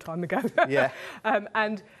 some time ago, yeah.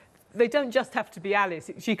 And they don't just have to be Alice.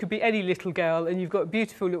 She could be any little girl, and you've got a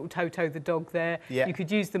beautiful little Toto the dog there. Yeah. You could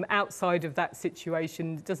use them outside of that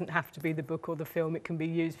situation. It doesn't have to be the book or the film. It can be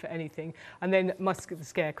used for anything. And then Musket the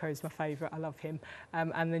Scarecrow is my favourite. I love him.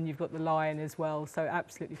 And then you've got the lion as well, so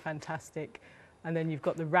absolutely fantastic. And then you've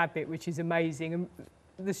got the rabbit, which is amazing. And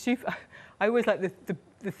the shoe, I always like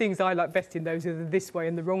the things I like best in those are the this way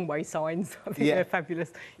and the wrong way signs. I think they're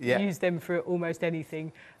fabulous. You use them for almost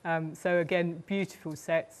anything. So again, beautiful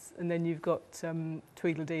sets. And then you've got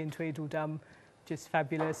Tweedledee and Tweedledum, just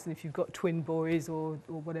fabulous. And if you've got twin boys or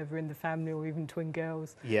whatever in the family, or even twin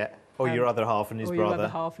girls. Yeah, or your other half and his brother. Or your other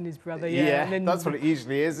half and his brother, yeah. And then, that's what it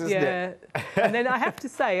usually is, isn't it? And then I have to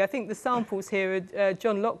say, I think the samples here,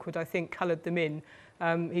 John Lockwood, I think, coloured them in.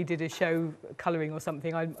 He did a show colouring or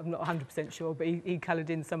something, I'm not 100% sure, but he coloured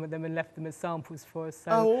in some of them and left them as samples for us.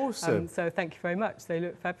 So, awesome. So thank you very much. They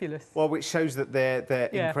look fabulous. Well, which shows that they're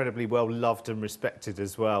incredibly well loved and respected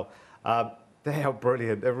as well. They are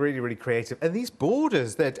brilliant. They're really, really creative. And these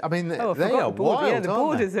borders, they are wild, yeah, the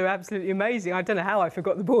borders are absolutely amazing. I don't know how I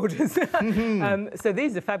forgot the borders. So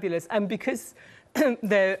these are fabulous. And because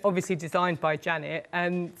they're obviously designed by Janet,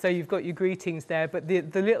 and so you've got your greetings there, but the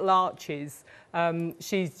little arches,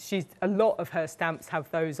 she's a lot of her stamps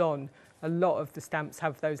have those on. A lot of the stamps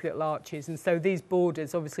have those little arches, and so these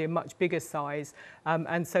borders obviously a much bigger size,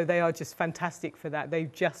 and so they are just fantastic for that. They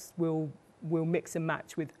just will mix and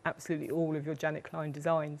match with absolutely all of your Janet Klein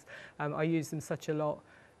designs. I use them such a lot.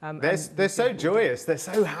 They're so joyous, they're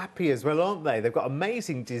so happy as well, aren't they? They've got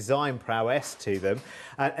amazing design prowess to them.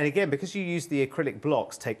 And again, because you use the acrylic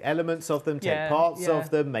blocks, take elements of them, take parts of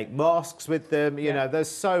them, make masks with them, you know, there's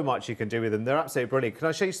so much you can do with them. They're absolutely brilliant. Can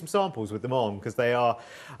I show you some samples with them on? Because they are,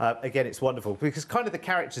 again, it's wonderful. Because kind of the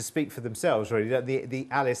characters speak for themselves, really. The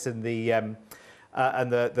Alice and the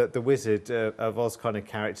Wizard of Oz kind of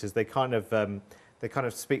characters, they kind of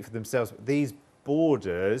speak for themselves. These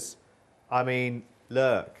borders, I mean,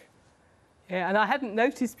 look. Yeah, and I hadn't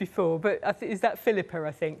noticed before, but is that Philippa,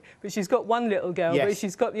 I think? But she's got one little girl, but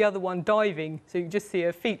she's got the other one diving, so you can just see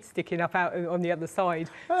her feet sticking up out on the other side.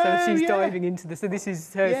 So she's diving into the... So this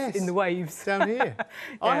is her in the waves. Down here.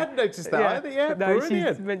 I hadn't noticed that either. Yeah, no,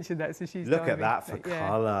 brilliant. she's mentioned that, so she's Look diving. at that for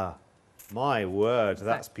colour. My word,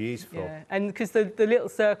 that's beautiful. Yeah, and because the little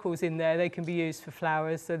circles in there, they can be used for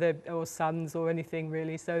flowers, so or suns or anything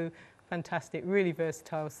really. So fantastic, really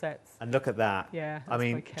versatile sets. And look at that. Yeah, I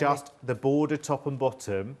mean, just the border top and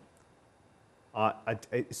bottom,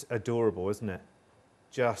 it's adorable, isn't it?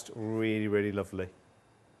 Just really, really lovely.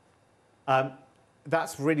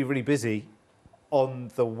 That's really, really busy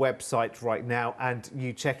on the website right now, and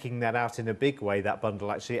you checking that out in a big way, that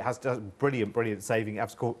bundle actually. It has done brilliant, brilliant saving.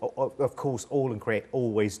 Of course, AALL Create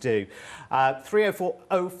always do.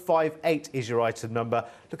 304058 is your item number.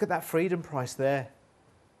 Look at that freedom price there.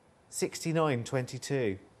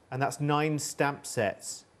 $69.22, and that's 9 stamp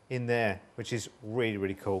sets in there, which is really,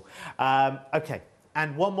 really cool. Okay,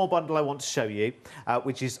 and one more bundle I want to show you,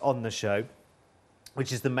 which is on the show,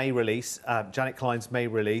 which is the May release, Janet Klein's May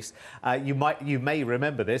release. You may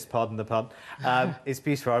remember this, pardon the pun. It's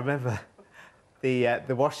beautiful. I remember the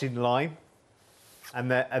washing line and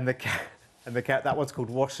the that one's called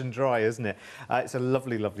Wash and Dry, isn't it? It's a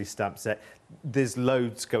lovely, lovely stamp set. There's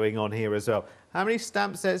loads going on here as well. How many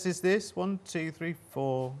stamp sets is this? 1, 2, 3,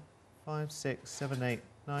 4, 5, 6, 7, 8,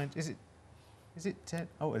 9. Is it 10?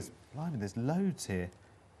 Oh, there's loads here.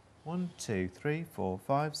 1, 2, 3, 4,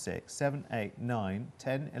 5, 6, 7, 8, 9,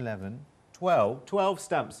 10, 11, 12. 12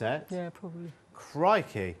 stamp sets? Yeah, probably.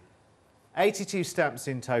 Crikey. 82 stamps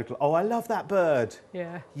in total. Oh, I love that bird.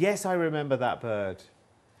 Yeah. Yes, I remember that bird.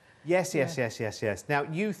 Yes. Now,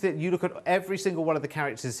 you look at every single one of the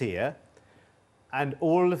characters here and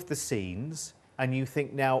all of the scenes, and you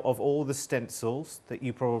think now of all the stencils that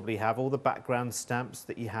you probably have, all the background stamps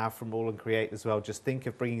that you have from AALL Create as well. Just think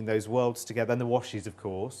of bringing those worlds together, and the washes, of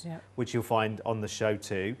course, which you'll find on the show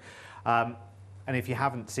too. And if you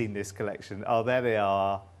haven't seen this collection, oh, there they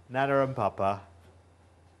are, Nana and Papa.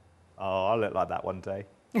 Oh, I'll look like that one day.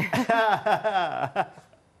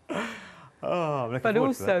 Oh, I'm looking but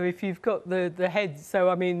forward to that. also, if you've got the heads, so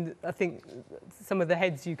I mean, I think some of the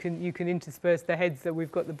heads you can intersperse the heads that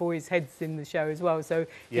we've got the boys' heads in the show as well. So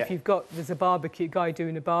if you've got there's a barbecue guy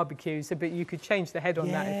doing a barbecue, but you could change the head on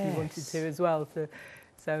that if you wanted to as well.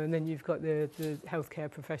 So, and then you've got the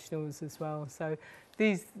healthcare professionals as well. So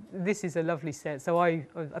this is a lovely set. So I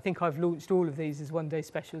think I've launched all of these as one-day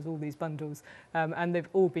specials, all these bundles, and they've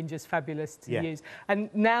all been just fabulous to use. And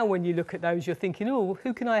now when you look at those, you're thinking, oh,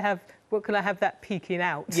 who can I have? What can I have that peeking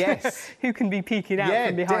out? Yes. Who can be peeking out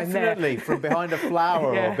from behind there? Yeah, definitely, from behind a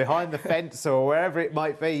flower or behind the fence or wherever it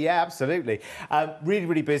might be. Yeah, absolutely. Really,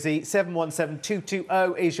 really busy.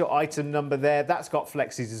 717220 is your item number there. That's got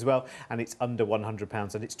flexis as well, and it's under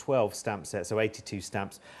 £100, and it's 12 stamp sets, so 82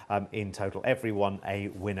 stamps in total. Every one a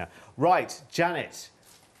winner. Right, Janet.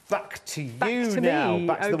 Back to you now. Me.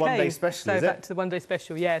 Back to the one-day special, so is it? back to the one-day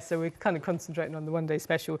special, yeah. So we're kind of concentrating on the one-day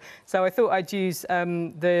special. So I thought I'd use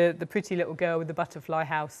the pretty little girl with the butterfly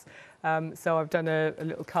house. So I've done a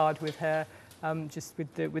little card with her, just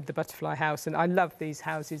with the butterfly house. And I love these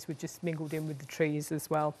houses. We're just mingled in with the trees as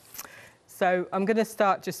well. So I'm going to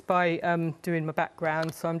start just by doing my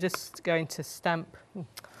background. So I'm just going to stamp.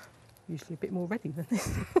 Usually a bit more ready than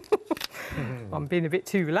this. I'm being a bit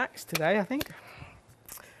too relaxed today, I think.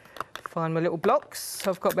 Find my little blocks.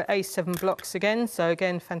 So I've got my A7 blocks again. So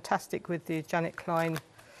again, fantastic with the Janet Klein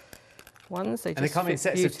ones. And they come in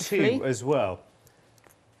sets of 2 as well.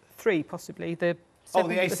 3 possibly. The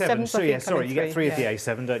A7. Sorry, you get 3 of the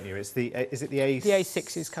A7, don't you? It's the is it the A? The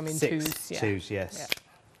A6s come in 2s. Yeah. 2s, yes. Yeah.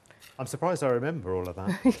 I'm surprised I remember all of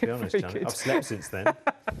that, to be honest, Janet. I've slept since then.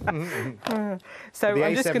 So the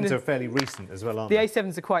I'm A7s are fairly recent as well, aren't they? The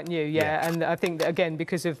A7s are quite new, yeah. And I think that, again,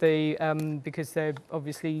 because of the because they're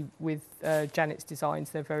obviously with Janet's designs,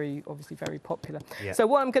 they're obviously very popular. Yeah. So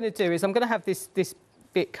what I'm going to do is I'm going to have this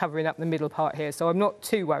bit covering up the middle part here. So I'm not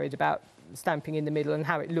too worried about stamping in the middle and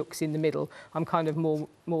how it looks in the middle. I'm kind of more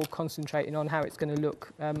concentrating on how it's going to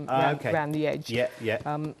look around the edge. Yeah, yeah.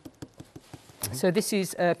 So this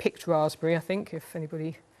is picked raspberry, I think, if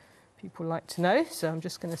people like to know. So I'm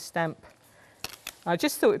just going to stamp. I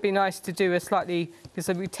just thought it'd be nice to do a slightly, because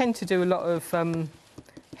we tend to do a lot of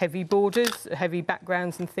heavy borders, heavy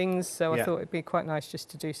backgrounds and things. So I thought it'd be quite nice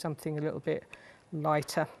just to do something a little bit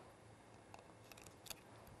lighter.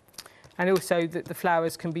 And also that the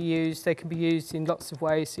flowers can be used, they can be used in lots of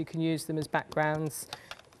ways. So you can use them as backgrounds.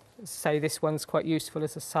 Say this one's quite useful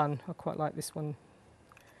as a sun. I quite like this one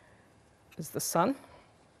as the sun.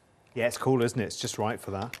 Yeah, it's cool, isn't it? It's just right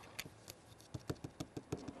for that.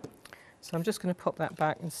 So I'm just going to pop that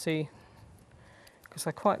back and see, because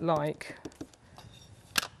I quite like,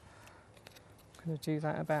 I'm going to do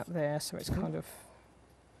that about there, so it's kind of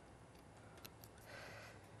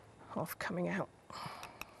half coming out.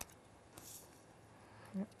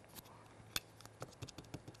 Yep.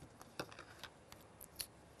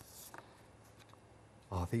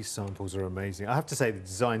 Oh, these samples are amazing. I have to say, the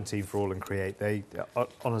design team for AALL Create, they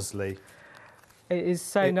honestly... It is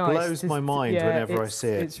so nice. It blows my mind whenever I see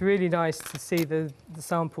it. It's really nice to see the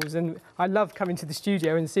samples, and I love coming to the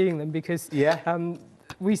studio and seeing them because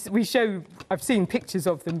we show. I've seen pictures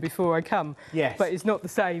of them before I come, but it's not the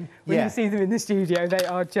same when you see them in the studio. They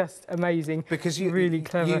are just amazing. Because really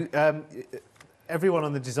clever. Everyone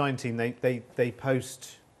on the design team, they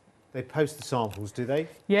post. They post the samples, do they?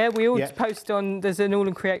 Yeah, we all post on. There's an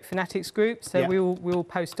AALL Create Fanatics group, so we all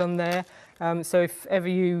post on there. So if ever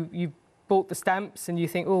you bought the stamps and you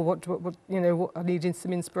think, oh, what I need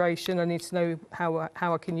some inspiration, I need to know how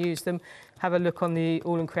I can use them, have a look on the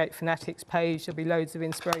AALL Create Fanatics page. There'll be loads of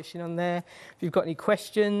inspiration on there. If you've got any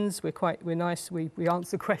questions, we're nice. We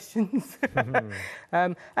answer questions.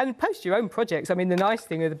 And post your own projects. I mean, the nice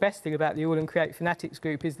thing or the best thing about the AALL Create Fanatics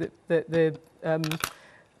group is that the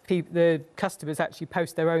customers actually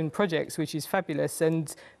post their own projects, which is fabulous,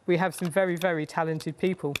 and we have some very, very talented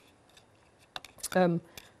people.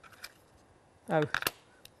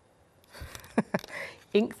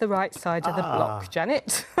 Ink the right side of the block,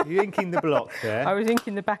 Janet. You're inking the block there. I was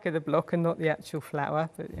inking the back of the block and not the actual flower,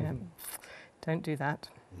 but don't do that.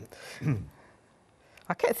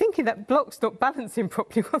 I kept thinking that block's not balancing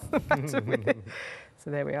properly. What's the matter with it?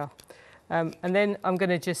 So there we are. And then I'm going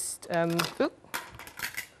to just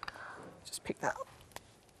pick that up.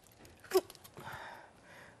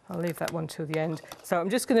 I'll leave that one till the end. So I'm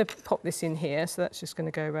just going to pop this in here. So that's just going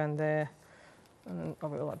to go around there. And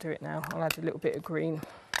I'll do it now. I'll add a little bit of green.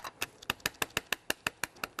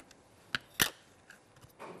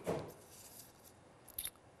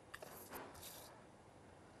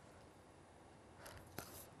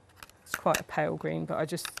 It's quite a pale green, but I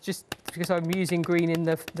just because I'm using green in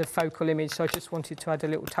the focal image, so I just wanted to add a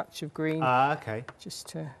little touch of green. Okay. Just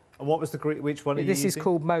to. And what was the green? Which one are you using? This is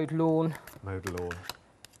called Mode Lawn. Mode Lawn.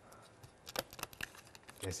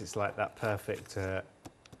 Yes, it's like that perfect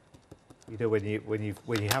You know, when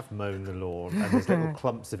you have mown the lawn and there's little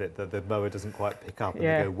clumps of it that the mower doesn't quite pick up and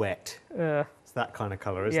they go wet. It's that kind of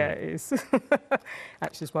colour, isn't it? Yeah, it is.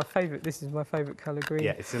 Actually, it's my favourite. This is my favourite colour, green.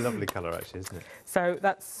 Yeah, it's a lovely colour, actually, isn't it? So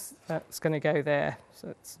that's going to go there. So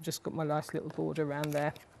it's just got my nice little border around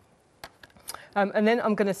there. And then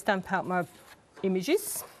I'm going to stamp out my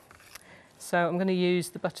images. So I'm going to use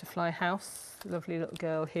the Butterfly House. Lovely little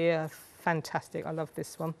girl here. Fantastic. I love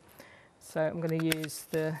this one. So I'm going to use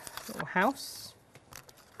the little house.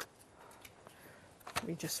 Let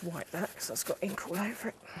me just wipe that because that's got ink all over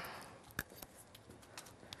it.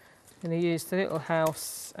 I'm going to use the little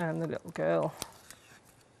house and the little girl.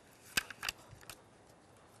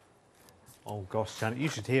 Oh gosh, Janet, you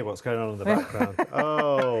should hear what's going on in the background.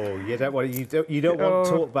 Oh, you don't want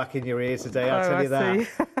talk back in your ears today. I'll tell you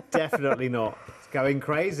that. Definitely not. It's going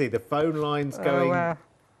crazy. The phone line's going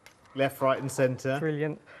left, right, and centre.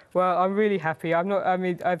 Brilliant. Well, I'm really happy.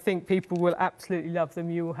 I think people will absolutely love them.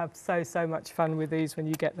 You will have so much fun with these when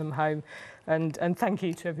you get them home. And thank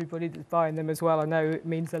you to everybody that's buying them as well. I know it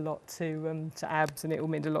means a lot to Abs, and it will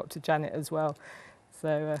mean a lot to Janet as well.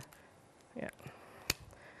 So, yeah.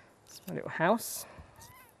 It's my little house.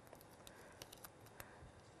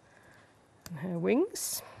 And her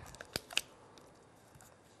wings.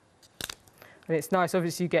 And it's nice,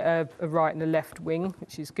 obviously you get a right and a left wing,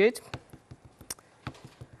 which is good.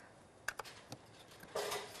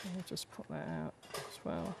 I'll just put that out as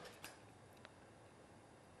well.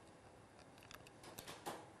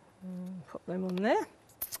 And put them on there.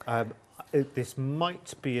 This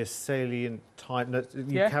might be a salient time.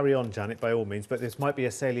 You carry on, Janet, by all means, but this might be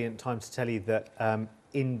a salient time to tell you that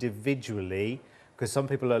individually, because some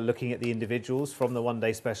people are looking at the individuals from the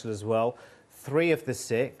one-day special as well, 3 of the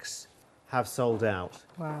 6 have sold out.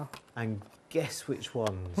 Wow. And guess which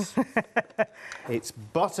ones? It's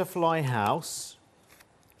Butterfly House,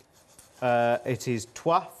 it is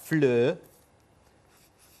Trois Fleurs,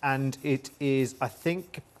 and it is, I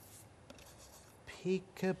think,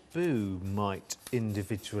 Peekaboo might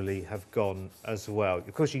individually have gone as well.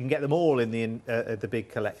 Of course, you can get them all in the big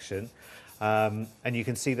collection, and you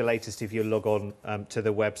can see the latest if you log on to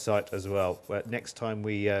the website as well. Next time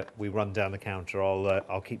we run down the counter,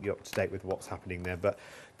 I'll keep you up to date with what's happening there. But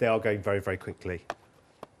they are going very quickly.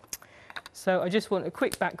 So I just want a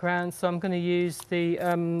quick background. So I'm going to use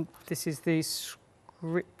the this is the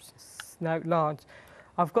large.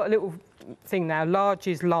 I've got a little thing now. Large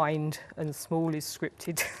is lined and small is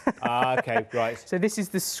scripted. Okay, right. So this is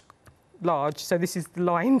the large. So this is the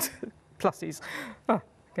lined pluses. Oh,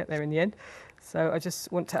 get there in the end. So I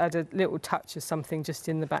just want to add a little touch of something just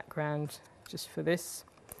in the background, just for this.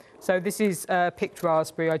 So this is picked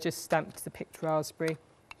raspberry. I just stamped the picked raspberry.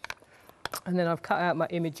 And then I've cut out my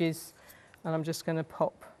images, and I'm just going to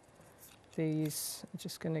pop these. I'm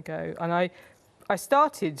just going to go. And I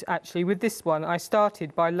started, actually, with this one, I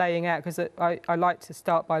started by laying out, because I like to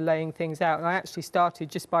start by laying things out. And I actually started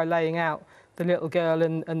just by laying out the little girl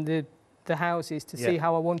and the houses to see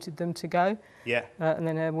how I wanted them to go. Yeah. And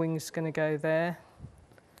then her wing's going to go there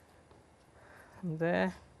and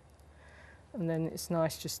there. And then it's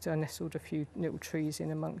nice just to nestled a few little trees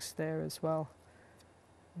in amongst there as well.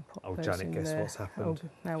 Oh, Janet, guess what's happened? Oh,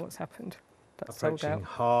 now what's happened? That's sold out. Approaching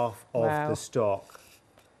half of the stock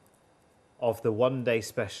of the one-day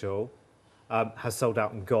special has sold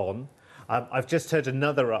out and gone. I've just heard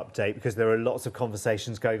another update, because there are lots of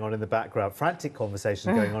conversations going on in the background, frantic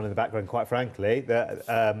conversations going on in the background, quite frankly.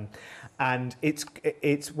 And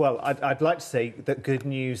it's well, I'd like to say that good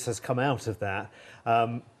news has come out of that,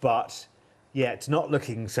 but yeah, it's not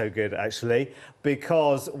looking so good, actually,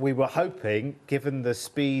 because we were hoping, given the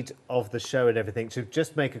speed of the show and everything, to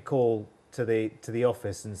just make a call to the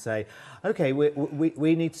office and say, OK,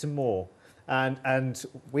 we need some more. And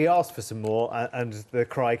we asked for some more, and the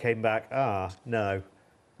cry came back, no,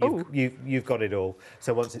 you've got it all.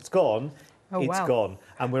 So once it's gone, it's gone.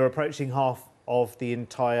 And we're approaching half of the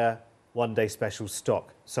entire one-day special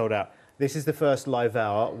stock sold out. This is the first live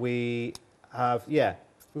hour. We have, we've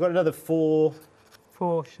got another 4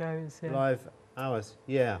 shows, live hours,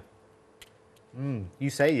 You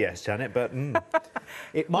say yes, Janet, but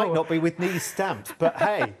it might not be with these stamps, but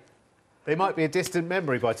hey, they might be a distant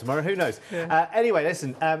memory by tomorrow, who knows? Yeah. Anyway,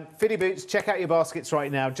 listen, Fiddy Boots, check out your baskets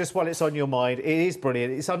right now, just while it's on your mind. It is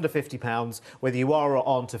brilliant. It's under £50, whether you are or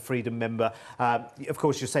aren't a Freedom member. Of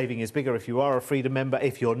course, your saving is bigger if you are a Freedom member.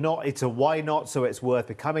 If you're not, it's a why not, so it's worth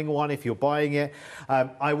becoming one if you're buying it.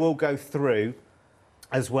 I will go through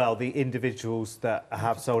as well the individuals that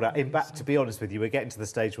have sold out. In fact, to be honest with you, we're getting to the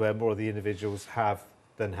stage where more of the individuals have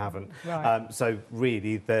than haven't. Right. So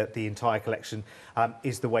really, the entire collection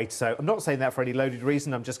is the way to sew. I'm not saying that for any loaded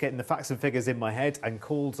reason. I'm just getting the facts and figures in my head, and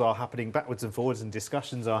calls are happening backwards and forwards, and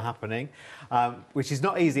discussions are happening, which is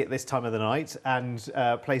not easy at this time of the night, and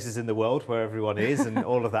places in the world where everyone is, and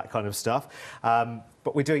all of that kind of stuff.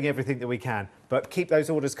 But we're doing everything that we can. But keep those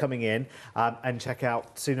orders coming in, and check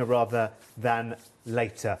out sooner rather than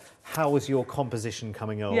later. How was your composition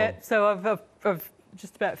coming along? Yeah, so I've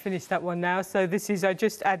just about finished that one now. So this is, I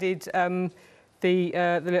just added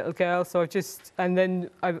the little girl. So I'll just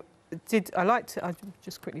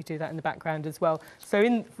quickly do that in the background as well.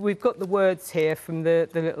 So we've got the words here from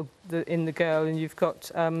in the girl, and you've got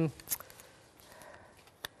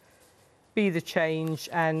be the change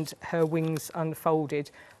and her wings unfolded.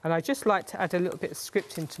 And I just like to add a little bit of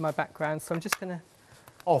script into my background. So I'm just going to...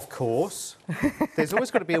 Of course. There's always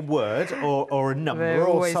got to be a word or a number There or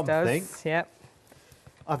always something. does, yep.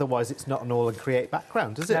 Otherwise, it's not an AALL Create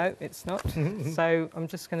background, is it? No, it's not. So I'm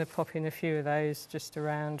just going to pop in a few of those just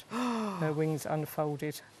around her wings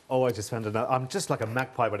unfolded. Oh, I just found another. I'm just like a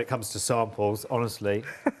magpie when it comes to samples, honestly.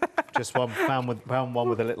 Just found one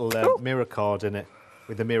with a little mirror card in it,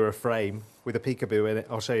 with a mirror frame, with a peekaboo in it.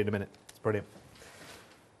 I'll show you in a minute. It's brilliant.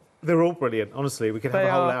 They're all brilliant, honestly. We could have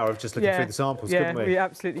a whole hour of just looking through the samples, couldn't we? Yeah, we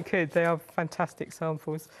absolutely could. They are fantastic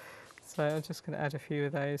samples. So I'm just going to add a few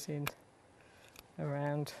of those in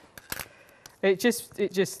around. It just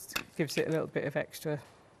gives it a little bit of extra.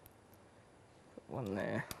 Put one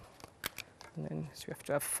there. And then so we have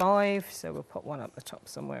to have 5, so we'll put one up the top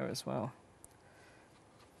somewhere as well.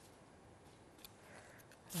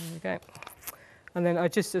 There we go. And then I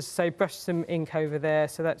just, as I say, brush some ink over there,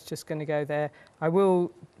 so that's just going to go there. I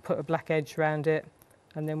will put a black edge around it,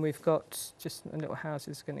 and then we've got just a little house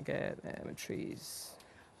is going to go there, and trees.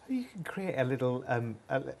 You can create a little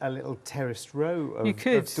terraced row of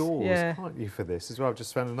doors, can't you, for this as well? I've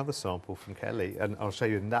just found another sample from Kelly, and I'll show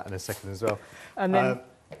you that in a second as well. And then,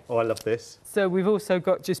 oh, I love this. So we've also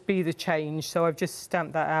got just be the change. So I've just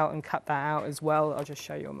stamped that out and cut that out as well. I'll just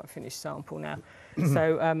show you on my finished sample now.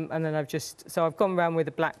 So and then I've gone around with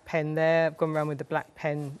a black pen there. I've gone around with the black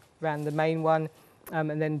pen around the main one,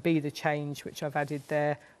 and then be the change, which I've added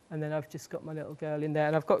there. And then I've just got my little girl in there,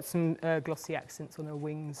 and I've got some glossy accents on her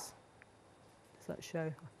wings. Does that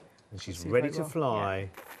show? And she's ready to fly.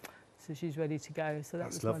 Yeah. So she's ready to go. So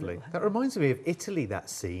that's lovely. That reminds me of Italy, that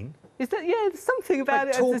scene. Is that, yeah, there's something about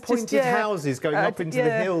like it. Tall pointed houses going up into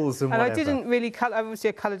the hills and whatever. I didn't really colour, obviously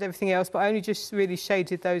I coloured everything else, but I only just really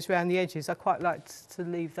shaded those around the edges. I quite liked to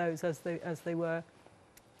leave those as they were.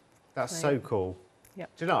 That's so cool. Yeah.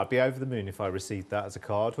 Do you know, I'd be over the moon if I received that as a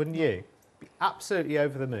card, wouldn't you? Be absolutely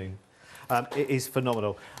over the moon. It is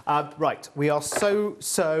phenomenal. Right, we are so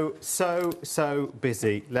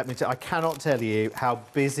busy. Let me tell you, I cannot tell you how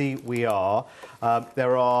busy we are.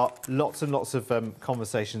 There are lots and lots of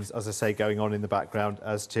conversations, as I say, going on in the background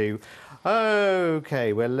as to,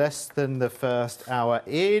 OK, we're less than the first hour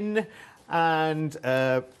in, and,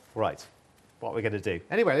 right, what are we going to do?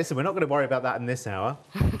 Anyway, listen, we're not going to worry about that in this hour.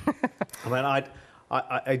 I mean,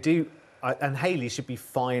 I do, and Hayley should be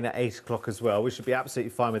fine at 8 o'clock as well. We should be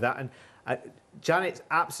absolutely fine with that. And Janet's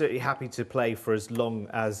absolutely happy to play for as long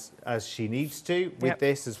as she needs to with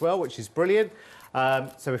this as well, which is brilliant.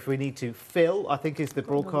 So if we need to fill, I think is the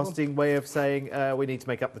broadcasting way of saying we need to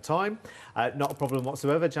make up the time. Not a problem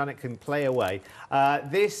whatsoever. Janet can play away.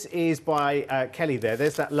 This is by Kelly there.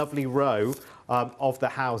 There's that lovely row of the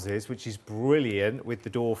houses, which is brilliant with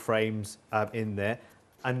the door frames in there.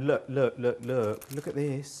 And look at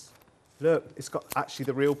this. Look, it's got actually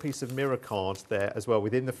the real piece of mirror card there as well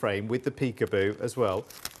within the frame with the peekaboo as well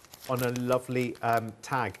on a lovely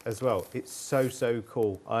tag as well. It's so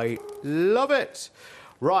cool. I love it.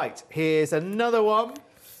 Right, here's another one.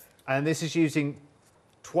 And this is using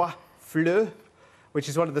Trois Fleurs, which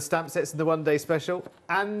is one of the stamp sets in the one-day special,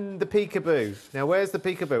 and the peekaboo. Now, where's the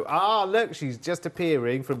peekaboo? Ah, look, she's just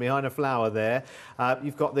appearing from behind a flower there.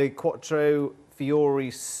 You've got the Quattro Fiori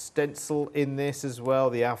stencil in this as well.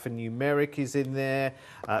 The alphanumeric is in there.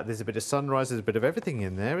 There's a bit of sunrise. There's a bit of everything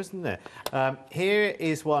in there, isn't there? Here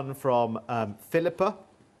is one from Philippa,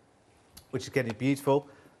 which is getting beautiful.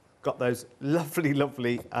 Got those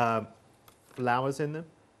lovely flowers in them.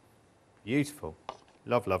 Beautiful.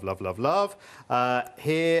 Love.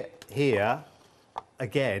 Here,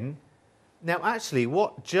 again. Now, actually,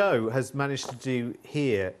 what Jo has managed to do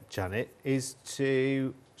here, Janet, is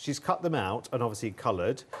she's cut them out and obviously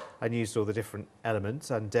coloured and used all the different elements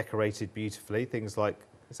and decorated beautifully. Things like,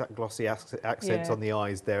 is that glossy accents on the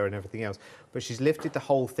eyes there and everything else. But she's lifted the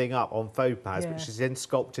whole thing up on faux pas, but she's then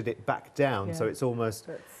sculpted it back down. So it's almost,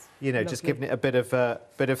 you know, just giving it a bit of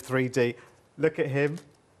 3D. Look at him.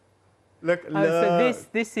 Look, So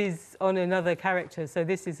look. this is on another character. So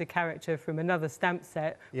this is a character from another stamp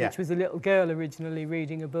set, Yeah. which was a little girl originally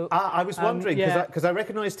reading a book. I was wondering, because yeah. I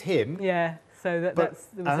recognised him. Yeah, so there But, was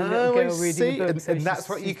a little girl reading a book. And, so and that's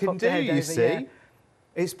what you she's can popped do, her head you over, see. yeah.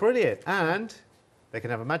 It's brilliant. And they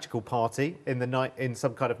can have a magical party in the night, in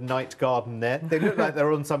some kind of night garden there. They look like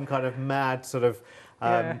they're on some kind of mad sort of,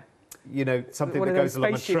 Yeah. you know, something One that of goes those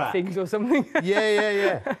along a spaceship track. things or something.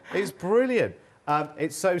 Yeah. It's brilliant.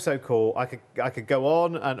 It's so cool. I could go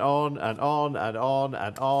on and on and on and on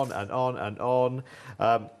and on and on and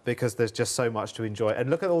on because there's just so much to enjoy. And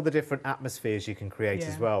look at all the different atmospheres you can create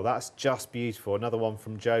as well. That's just beautiful. Another one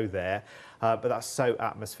from Joe there. But that's so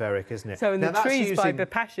atmospheric, isn't it? So, and now, the trees by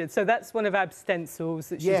Bapasha. So that's one of Ab's stencils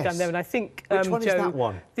that she's done there. And I think, which one Joe, is that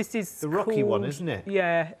one? This is the rocky called, one, isn't it?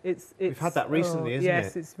 Yeah, it's We've had that recently, isn't it?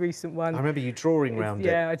 Yes, it's a recent one. I remember you drawing around it.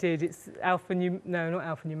 Yeah, I did. It's not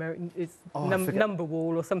alphanumeric. It's number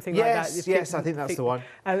wall or something like that. Yes, I think that's the one.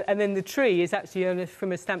 And then the tree is actually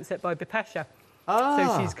from a stamp set by Bapasha.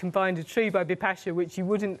 Ah. So she's combined a tree by Bapasha, which you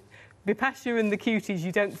wouldn't. Bapasha and the cuties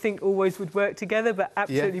you don't think always would work together, but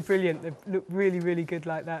absolutely brilliant. They look really, really good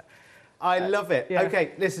like that. I love it. Yeah.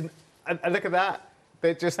 OK, listen, and look at that.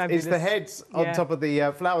 They're just, it's the heads on top of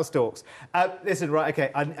the flower stalks. Listen, right, OK,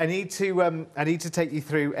 I need to take you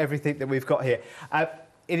through everything that we've got here.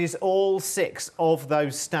 It is all 6 of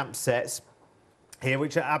those stamp sets here,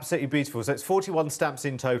 which are absolutely beautiful. So it's 41 stamps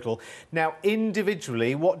in total. Now,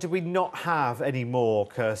 individually, what do we not have anymore,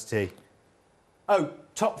 Kirsty? Oh,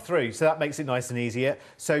 top 3, so that makes it nice and easier.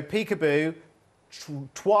 So Peekaboo,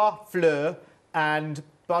 Trois Fleurs, and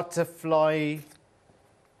Butterfly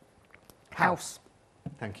House.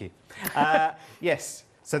 Thank you. Yes,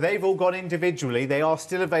 so they've all gone individually. They are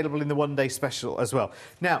still available in the one-day special as well.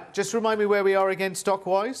 Now, just remind me where we are again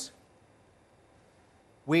stock-wise.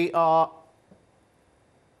 We are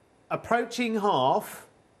approaching half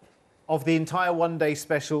of the entire one-day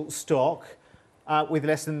special stock. With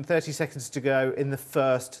less than 30 seconds to go in the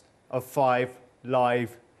first of 5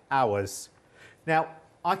 live hours. Now,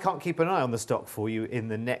 I can't keep an eye on the stock for you in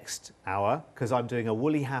the next hour because I'm doing a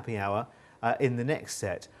woolly happy hour in the next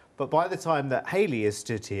set. But by the time that Hayley is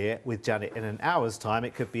stood here with Janet in an hour's time,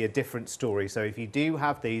 it could be a different story. So if you do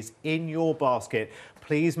have these in your basket,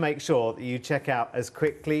 please make sure that you check out as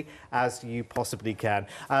quickly as you possibly can.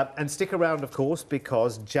 And stick around, of course,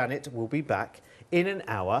 because Janet will be back in an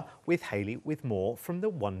hour with Hayley with more from the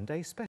one-day special.